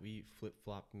out that we flip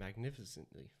flop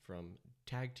magnificently from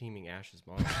tag teaming Ash's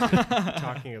mom to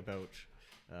talking about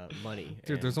money.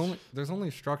 dude, there's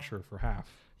only structure for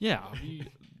half. Yeah.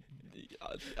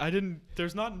 I didn't.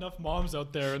 There's not enough moms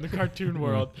out there in the cartoon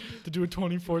world to do a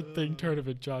 24th thing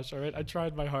tournament, Josh. All right, I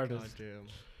tried my hardest. Goddamn.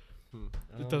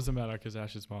 It doesn't matter because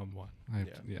Ash's mom won.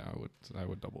 I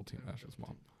would double team Ash's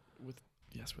mom.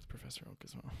 Yes, with Professor Oak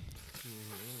as well.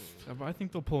 But I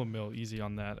think they'll pull $1 million easy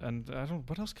on that. And I don't.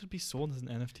 What else could be sold as an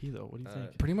NFT though? What do you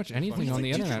think? Pretty much anything on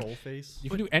the internet. Troll face. You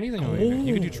can do anything on the internet.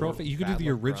 You can do trophy. You could do Bad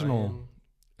the Luck original, Brian.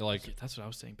 like Yeah, that's what I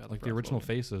was saying. Bad like Luck the Brian original Logan.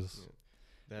 faces.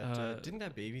 That didn't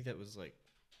that baby that was like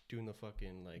doing the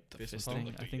fucking like The fist fist pump?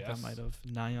 thing. I think that might have.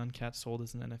 Neon Cat sold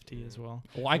as an NFT as well.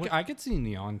 Well, I could see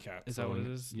Neon Cat. Is that what selling.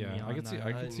 it is? Yeah, I Neon could see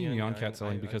Neon? see Neon Neon Nine, Cat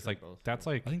selling I've because heard like both, that's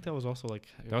yeah. like I think that was also like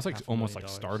that was like almost like $500,000.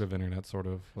 start of internet sort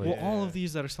of. Like, Well, all Yeah. of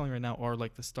these that are selling right now are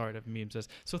like the start of memes.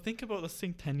 So think about, let's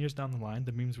think 10 years down the line,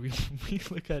 the memes we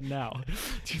look at now.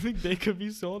 Do you think they could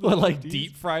be sold? But as like NFTs?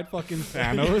 deep fried fucking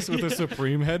Thanos with a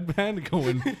Supreme headband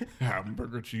going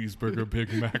hamburger, cheeseburger,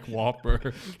 Big Mac,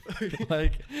 Whopper.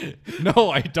 Like,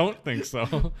 no, I don't think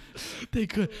so. They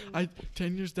could.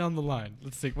 10 years down the line,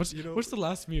 let's think. What's the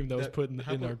last meme that was put in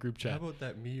how our about- group How chat? about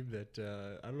that meme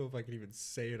that I don't know if I can even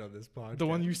say it on this podcast. The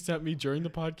one you sent me during the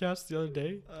podcast the other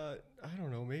day? I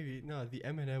don't know, maybe the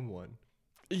Eminem one.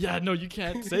 Yeah, no, you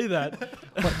can't say that.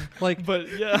 Like, But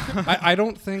yeah. I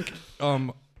don't think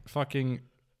fucking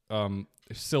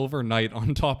Silver Knight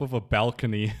on top of a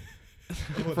balcony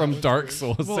from Dark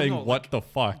Souls Well, saying no, what the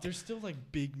fuck. There's still like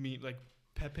big meme, like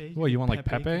Pepe. What, you want, like,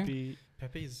 Pepe? could be-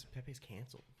 Pepe's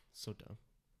canceled. So dumb.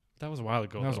 That was a while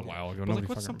ago. That was a though. while ago. But Nobody like,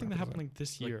 what's fucking something that remembers happened like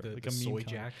this year, Like like the a meme soy kind?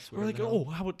 jacks. Or like, oh,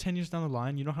 how about 10 years down the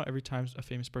line? You know how every time a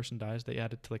famous person dies, they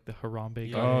add it to like the Harambe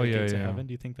Yeah. guy Oh, who yeah, gets to yeah. heaven?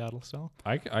 Do you think that'll sell?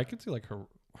 I could see like her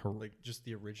like just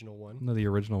the original one. no, the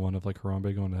original one of like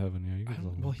Harambe going to heaven. Yeah, you I could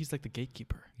don't, sell well, that. he's like the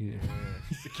gatekeeper. Yeah.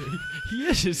 He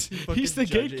is. He's the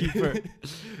gatekeeper.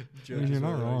 You're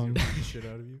not wrong. The shit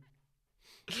out of you.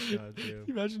 God damn.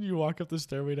 Imagine you walk up the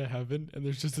stairway to heaven and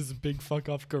there's just this big fuck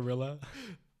off gorilla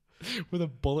with a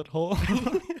bullet hole.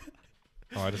 Oh,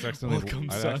 I Welcome, son.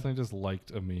 accidentally just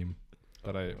liked a meme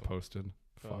that I posted.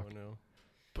 Fuck. Oh no.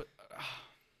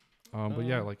 But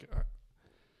yeah, like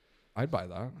I'd buy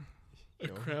that. A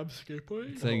crab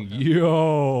skateboarding? saying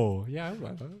yo. Yeah, I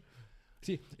love that.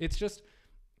 See, it's just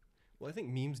Well, I think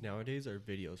memes nowadays are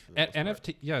videos for the most part.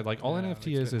 NFT. Yeah, like all Yeah,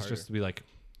 NFT it's a is bit just to be like,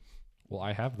 well,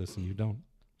 I have this and you don't.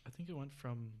 I think it went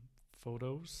from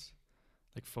photos,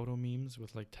 like photo memes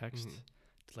with like text,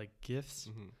 to like GIFs,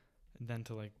 and then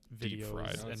to like Deep videos,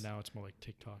 fried. and now it's more like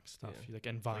TikTok stuff. Yeah. Like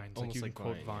and Vines, like almost you like can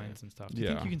quote Vine, Vines yeah. and stuff. Do you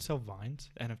think Yeah. you can sell Vines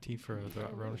NFT for the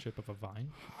ownership of a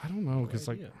Vine? I don't know because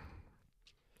like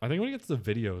I think when it gets to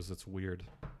videos, it's weird.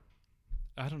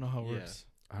 I don't know how it Yeah. works.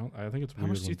 I think it's How weird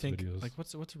much do you when it's think? videos. Like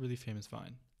what's a really famous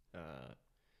Vine?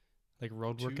 Like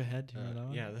road Two- work ahead, you know?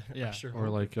 yeah, Yeah. sure. or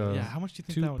like Yeah, how much do you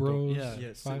think two that would go? bros, Yeah.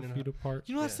 Yeah, sitting 5 in a- feet apart.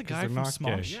 You know that's Yeah. the 'Cause guy they're from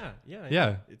not Smosh. gay.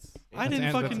 Yeah. It's I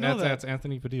didn't fucking know that. That's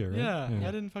Anthony Padilla, right? Yeah,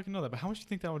 I didn't fucking know that. But how much do you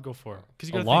think that would go for?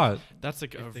 Because A lot. That's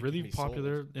like a If they really can be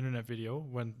popular internet video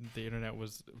when the internet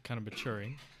was kind of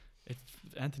maturing. It's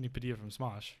Anthony Padilla from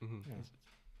Smosh.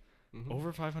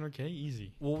 Over 500K,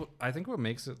 easy. Well, I think what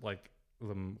makes it like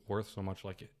them worth so much,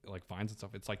 like Vines and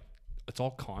stuff, it's like it's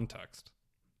all context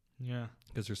Yeah.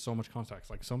 because there's so much context.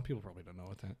 Like some people probably don't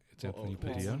know it's Anthony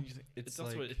well, Padilla. It's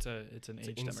also like- it's an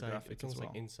age inside, demographic it's as almost well.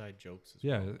 like inside jokes. As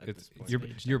Yeah, well at it's this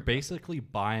point. you're basically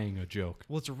buying a joke.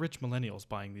 Well, it's rich millennials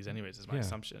buying these anyways, is my Yeah.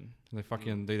 assumption. And they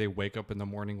fucking they wake up in the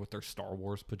morning with their Star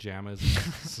Wars pajamas,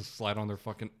 and slide on their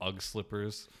fucking UGG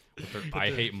slippers with their I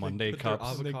Hate Monday Put their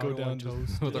cups And they go avocado down on to-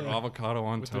 toast. with their Yeah. avocado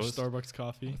on With toast. their Starbucks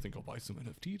coffee. I think I'll buy some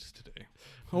NFTs today.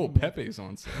 Oh, Pepe's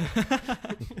on sale.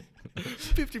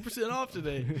 50% off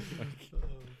today. Oh,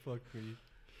 fuck me.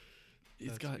 It's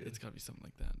That's got good. it's got to be something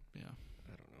like that. Yeah.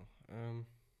 I don't know.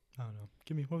 I don't know.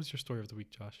 Give me, what was your story of the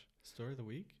week, Josh? Story of the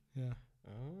week. Yeah.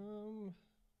 Oh,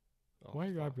 Why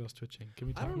are your fuck. eyebrows twitching? Give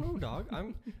me I time. don't know, dog.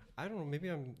 I don't know. Maybe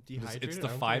I'm dehydrated. It's the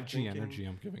I'm 5G thinking- energy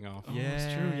I'm giving off. Oh,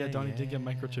 it's true. Yeah, Donny did get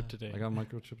microchipped today. I got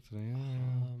microchip today.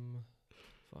 Yeah.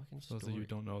 Fucking For those of you who story.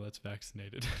 don't know, that's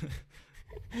vaccinated.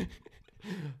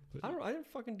 I didn't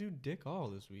fucking do dick all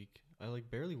this week. I like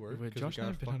barely worked Wait, because Josh we and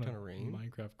I got have a been fuck on ton a of rain.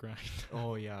 Minecraft grind.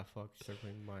 Oh yeah, fuck. Start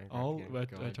playing Minecraft All again. I talked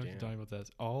to Goddamn. Donny about that.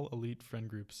 All elite friend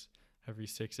groups every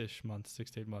 6-ish months,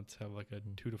 6 to 8 months have like a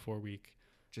 2 to 4 week.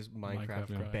 Just Minecraft Minecraft.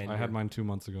 grind. I bender. had mine 2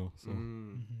 months ago. So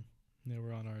Yeah,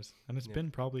 we're on ours, and it's Yeah.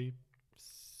 been probably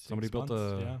somebody 6 built months,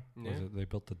 a. yeah. Was Yeah. it, they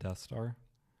built the Death Star.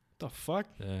 The fuck?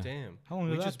 Yeah. Damn. How long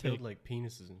We did that just take? build like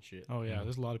penises and shit. Oh yeah, Yeah.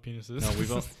 there's a lot of penises.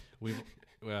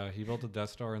 No, he built a Death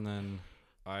Star, and then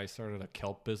I started a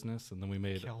kelp business, and then we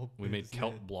made Kelp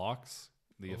kelp business. blocks,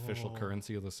 the official Oh.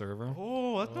 currency of the server.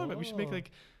 Oh, that's not bad. We should make Oh. like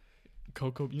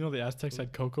cocoa. You know, the Aztecs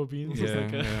had cocoa beans. Yeah,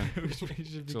 It's like yeah. we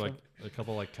should So like become- a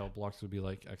couple like kelp blocks would be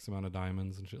like X amount of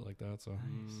diamonds and shit like that. So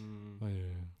oh, yeah.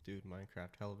 Dude,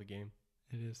 Minecraft, hell of a game.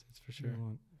 it is. It's for sure.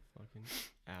 Fucking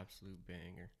absolute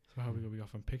banger. So how we go? We go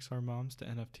from Pixar moms to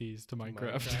NFTs to Minecraft.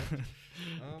 Minecraft.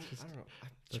 Just- I don't know. I'm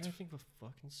that's trying to think of a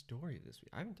fucking story this week.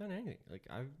 I haven't done anything. Like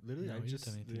I've literally, No, I've you just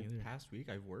haven't done anything the either. past week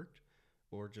I've worked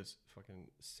or just fucking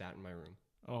sat in my room.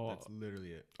 Oh, That's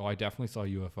literally it. Oh, I definitely saw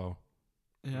UFO.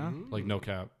 yeah. Like no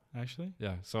cap. Actually,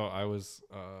 Yeah. So I was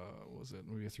what was it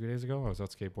maybe 3 days ago? I was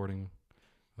out skateboarding,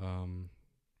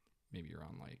 maybe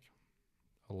around like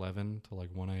 11 to like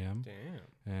 1 a.m.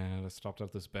 Damn. And I stopped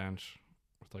at this bench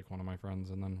with like one of my friends,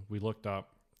 and then we looked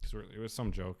up because it was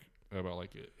some joke about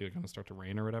like it gonna start to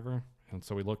rain or whatever, and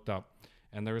so we looked up,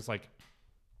 and there was like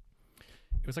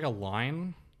it was like a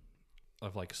line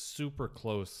of like super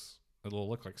close. It'll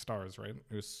look like stars, right?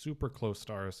 It was super close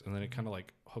stars, and then it kind of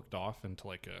like hooked off into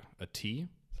like a T.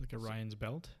 it's like Orion's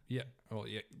belt. Yeah, well,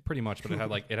 yeah, pretty much. But it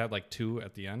had like 2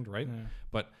 at the end, right? Yeah.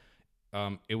 But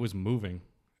it was moving.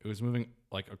 It was moving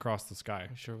like across the sky.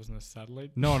 I'm sure it wasn't a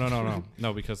satellite.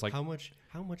 No, because like How much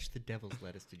the devil's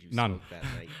lettuce did you None. smoke that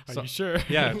night? Are so- you sure?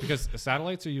 yeah, because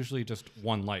satellites are usually just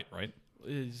one light, right?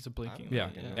 It's just a blinking. Yeah.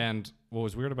 light, Yeah. And what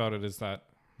was weird about it is that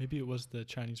Maybe it was the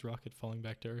Chinese rocket falling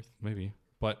back to Earth. maybe,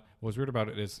 but what was weird about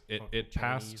it is it Fucking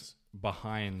passed Chinese.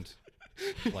 behind,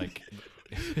 like,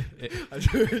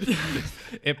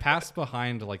 it passed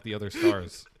behind like the other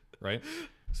stars, right?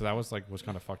 So that was like was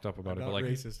kind of fucked up about it. But like,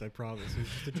 racist, I promise. It was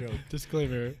just a joke.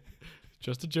 Disclaimer: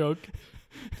 just a joke.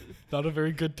 Not a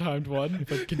very good timed one.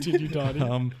 But continue,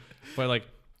 Donnie. but like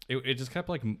it just kept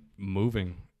like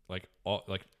moving like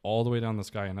all the way down the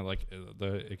sky, and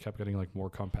it kept getting like more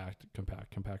compact,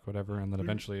 whatever, and then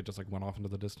eventually it just like went off into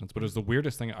the distance. But it was the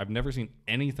weirdest thing. I've never seen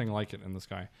anything like it in the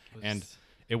sky, and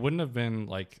it wouldn't have been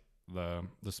like the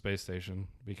space station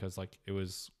because like it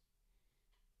was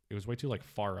way too like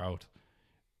far out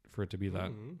for it to be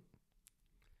that. Mhm.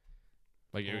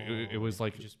 Like it was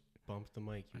like just bumped the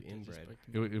mic, you inbred.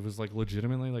 It was like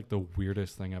legitimately like the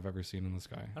weirdest thing I've ever seen in the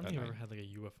sky. I don't think I've ever had like a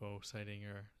UFO sighting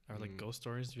or like ghost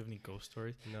stories. Do you have any ghost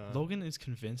stories? No. Logan is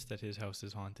convinced that his house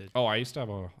is haunted. Oh, I used to have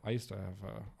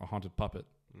a haunted puppet.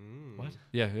 What?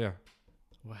 Yeah.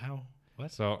 Wow.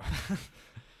 What? So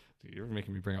dude, you're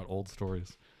making me bring out old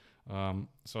stories. So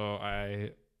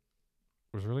I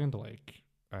was really into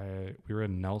we were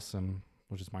in Nelson,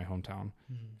 which is my hometown,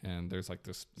 and there's like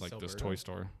this toy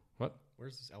store. What?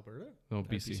 Where's this, Alberta? No,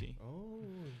 BC.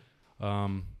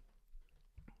 Oh.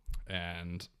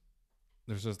 And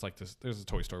there's just like there's a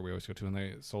toy store we always go to, and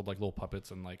they sold like little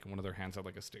puppets, and like one of their hands had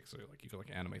like a stick, so like you could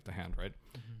like animate the hand, right?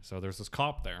 So there's this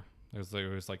cop there.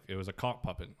 It was a cop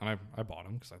puppet, and I bought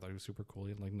him because I thought he was super cool. He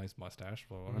had like a nice mustache.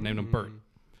 So I named him Bert.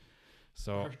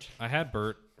 So I had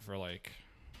Bert for like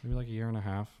maybe like a year and a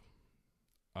half,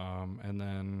 and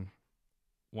then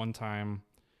one time,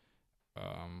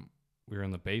 we were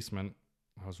in the basement.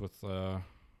 I was with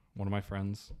one of my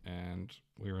friends, and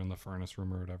we were in the furnace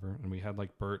room or whatever, and we had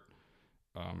like Bert.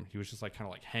 He was just like kind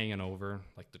of like hanging over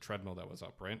like the treadmill that was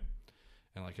up, right?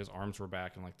 And like his arms were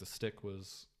back, and like the stick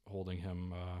was holding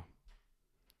him,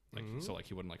 so like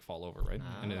he wouldn't like fall over, right?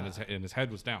 And his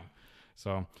head was down.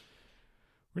 So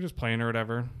we're just playing or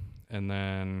whatever, and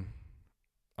then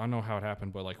I don't know how it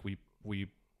happened, but like we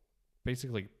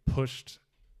basically pushed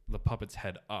the puppet's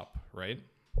head up, right?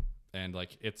 And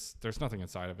like there's nothing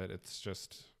inside of it. It's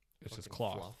just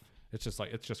cloth. Fluff. It's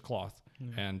just cloth.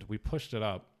 And we pushed it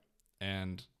up,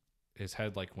 and his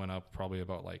head like went up probably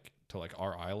about like to like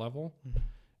our eye level.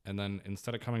 And then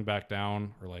instead of coming back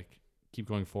down or like keep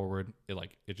going forward,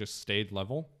 it just stayed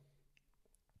level.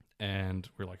 And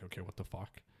we're like, okay, what the fuck?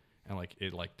 And like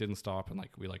it like didn't stop, and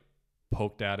like we like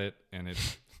poked at it, and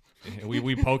it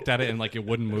we poked at it, and like it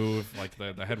wouldn't move. Like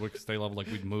the head would stay level. Like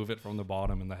we'd move it from the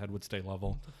bottom, and the head would stay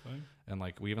level. And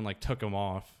like we even like took him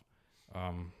off.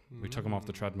 We took him off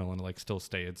the treadmill, and it like still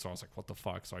stayed. So I was like, what the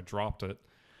fuck? So I dropped it,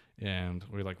 and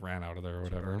we like ran out of there or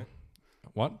whatever.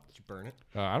 What? Did you burn it?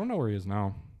 I don't know where he is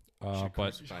now.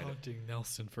 But haunting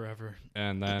Nelson forever.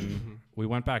 And then we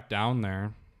went back down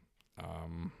there,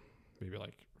 maybe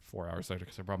like 4 hours later,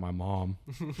 because I brought my mom.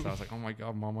 So I was like, oh my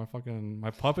god, mom,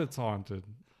 my puppet's haunted,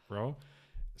 bro.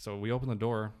 So we opened the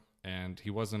door, and he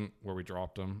wasn't where we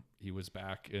dropped him. He was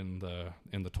back in the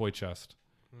toy chest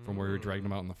from where we were dragging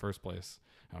him out in the first place.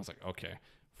 And I was like, okay,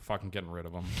 fucking getting rid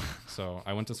of him. So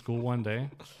I went to school one day,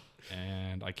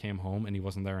 and I came home, and he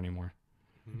wasn't there anymore.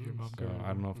 Your mom So I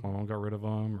don't know if my mom got rid of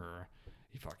him, or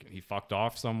he fucked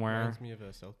off somewhere. Reminds me of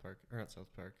a Trailer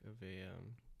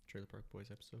Park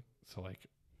Boys episode. So like,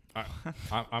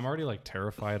 I'm already like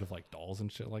terrified of like dolls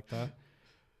and shit like that,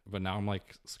 but now I'm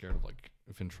like scared of like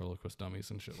ventriloquist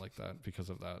dummies and shit like that because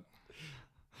of that.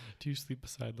 Do you sleep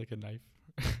beside like a knife?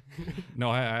 No,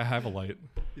 I have a light.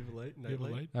 You have a light? You have a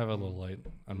light? I have a little light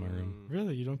in my room.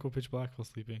 Really? You don't go pitch black while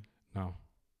sleeping? No.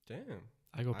 Damn.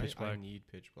 I go pitch black. I need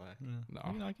pitch black. Yeah. No.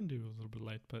 I mean, I can do a little bit of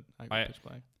light, but I go pitch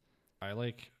black. I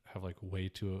like have like way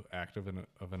too active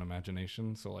of an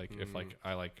imagination. So like if like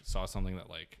I like saw something that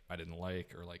like I didn't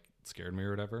like or like scared me or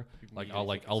whatever, like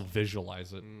I'll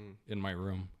visualize it in my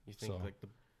room. You think like the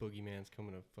boogeyman's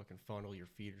coming to fucking fondle your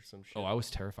feet or some shit? Oh, I was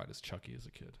terrified as Chucky as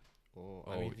a kid.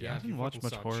 Oh, yeah. I didn't watch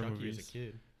much horror movies as a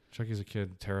kid. Chucky as a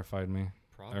kid terrified me.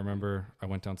 Probably. I remember I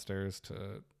went downstairs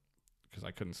because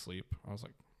I couldn't sleep. I was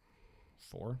like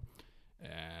 4,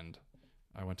 and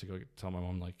I went to go tell my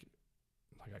mom like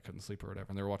I couldn't sleep or whatever,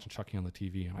 and they were watching Chucky on the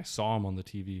TV, and I saw him on the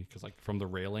TV because like from the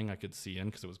railing I could see in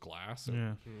because it was glass.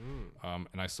 Yeah.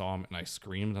 And I saw him, and I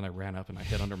screamed, and I ran up, and I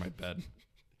hid under my bed.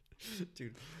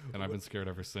 Dude. And I've been scared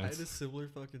ever since. I had a similar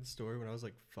fucking story when I was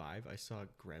like 5. I saw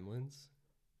Gremlins.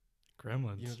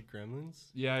 Gremlins. You know the Gremlins?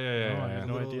 Yeah. I have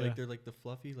no idea. Like, they're like the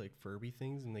fluffy like Furby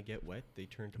things, and they get wet. They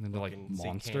turn to and they're like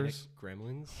monsters.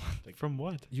 Gremlins. Like, from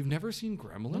what? You've never seen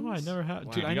Gremlins? No, I never have.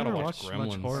 Wow. Dude, I never watched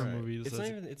much horror right. movies.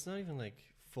 It's not even like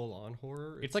full on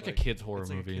horror. It's like a kid's horror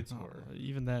movie. Like a kid's horror.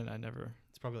 Even then, I never.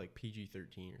 It's probably like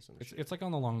PG-13 or something. It's like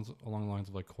along the lines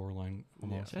of like Coraline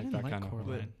almost. Yeah. I like didn't that like kind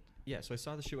Coraline. of. Yeah, so I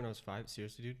saw the shit when I was 5.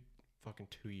 Seriously, dude. Fucking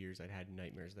 2 years I'd had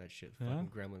nightmares of that shit. Fucking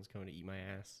Gremlins coming to eat my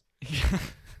ass.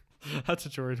 That's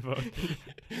what you're worried about.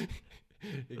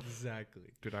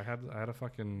 Exactly. Dude, I had a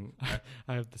fucking.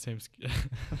 I have the same.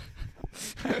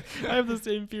 I have the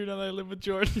same fear now that I live with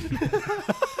Jordan.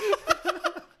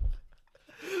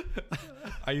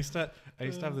 I used to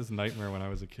have this nightmare when I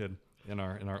was a kid in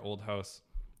our old house,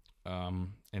 and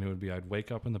it would be I'd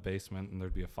wake up in the basement, and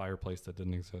there'd be a fireplace that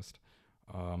didn't exist,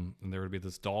 and there would be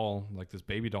this doll, like this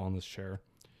baby doll in this chair,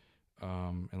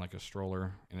 in like a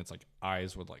stroller, and its like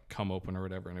eyes would like come open or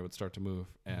whatever, and it would start to move.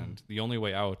 And the only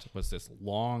way out was this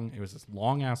long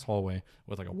ass hallway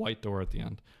with like a white door at the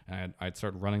end. And I'd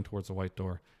start running towards the white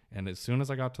door. And as soon as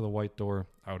I got to the white door,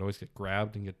 I would always get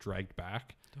grabbed and get dragged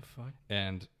back. The fuck?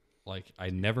 And like I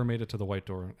never made it to the white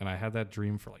door, and I had that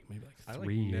dream for like maybe like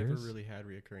 3 years. I never really had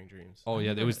reoccurring dreams. Oh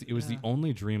yeah, it was the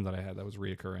only dream that I had that was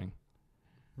reoccurring.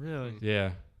 Really?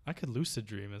 Yeah. I could lucid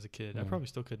dream as a kid. I probably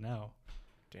still could now.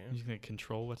 Damn. You can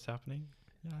control what's happening.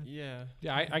 Yeah.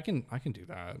 Yeah, I can do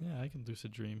that. Yeah, I can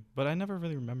lucid dream, but I never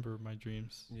really remember my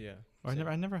dreams. Yeah. Or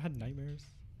I never had nightmares.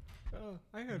 Oh,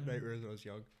 I had nightmares when I was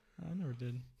young. I never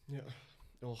did. Yeah.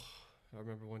 Oh, I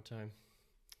remember one time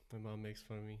my mom makes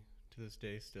fun of me to this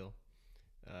day still.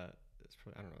 It's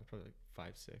probably, I don't know, it's probably like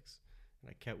 5, 6. And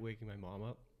I kept waking my mom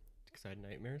up because I had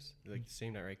nightmares. Like the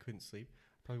same night I couldn't sleep. I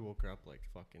probably woke her up like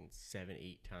fucking 7,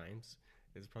 8 times.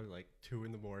 It's probably like 2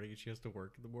 in the morning and she has to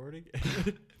work in the morning.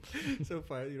 So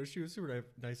finally, she was super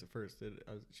nice at first. And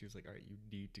she was like, all right, you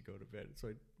need to go to bed. So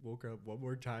I woke her up one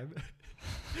more time.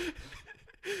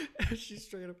 And she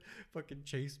straight up fucking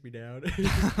chased me down.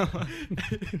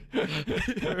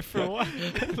 For what?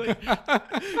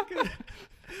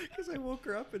 Because I woke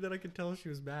her up and then I could tell she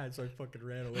was mad, so I fucking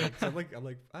ran away. So I'm like,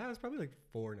 I was probably like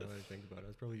 4 now that I think about it. I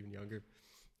was probably even younger,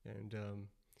 and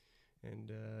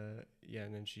yeah,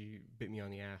 and then she bit me on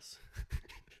the ass,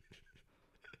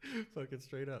 fucking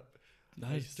straight up.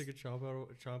 Nice. I just took a chomp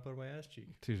out of my ass cheek.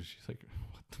 Dude, she's like,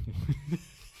 what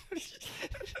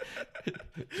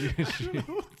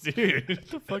Dude, what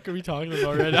the fuck are we talking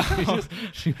about right now?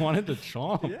 she wanted to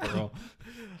chomp, Yeah. bro.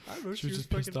 I don't know. She was just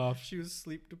pissed off. She was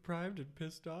sleep deprived and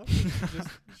pissed off. And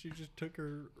she just took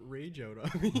her rage out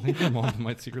on me. I think your mom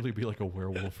might secretly be like a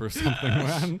werewolf or something,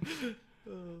 man.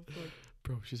 Oh fuck.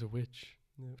 Bro, she's a witch.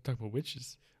 Yeah. We're talking about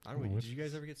witches. I don't know. Did you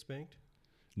guys ever get spanked?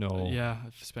 No. Yeah,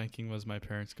 spanking was my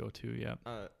parents' go-to. Yeah.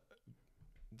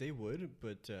 They would,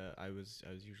 but I was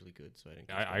usually good, so I didn't.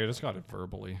 Get I just got it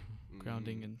verbally.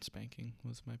 Grounding and spanking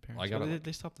was my parents'. I got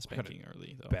they stopped the spanking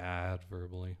early though. Bad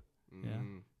verbally.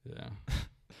 Yeah.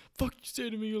 Fuck you say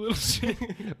to me, you little shit.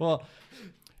 Well,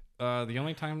 the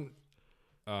only time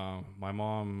my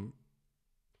mom,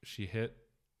 she hit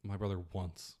my brother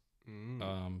once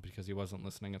because he wasn't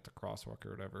listening at the crosswalk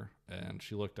or whatever, and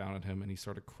she looked down at him and he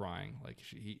started crying. Like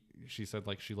she said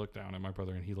like she looked down at my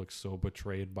brother and he looked so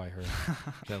betrayed by her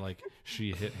that like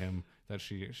she hit him that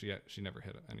she never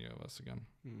hit any of us again.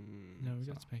 No, we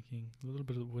got spanking. A little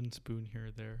bit of the wooden spoon here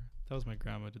or there. That was my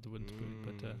grandma did the wooden spoon,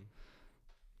 but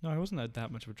no, I wasn't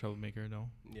that much of a troublemaker. No.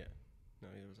 Yeah, no,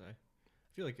 neither was I. I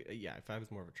feel like yeah, if I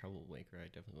was more of a troublemaker, I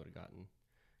definitely would have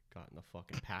gotten the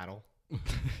fucking paddle.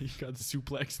 You got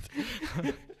suplexed.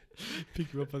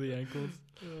 Pick you up by the ankles.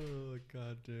 Oh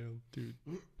god damn, dude.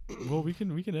 Well, we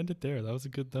can end it there. That was a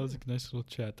nice little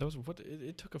chat. That was what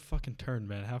it took a fucking turn,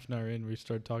 man. Half an hour in, we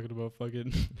started talking about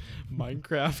fucking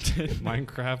Minecraft.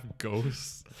 Minecraft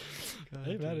ghosts. God,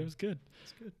 hey man, it was good.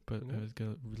 It's good. But it was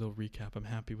a little recap. I'm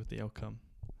happy with the outcome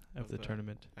of the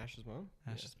tournament. Ash's mom.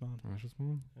 Ash's mom.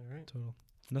 All right. Total.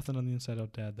 Nothing on the inside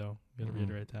out dad though. Gotta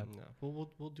reiterate that. No.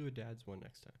 We'll do a dad's one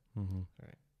next time. Mm-hmm. All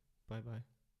right. Bye bye.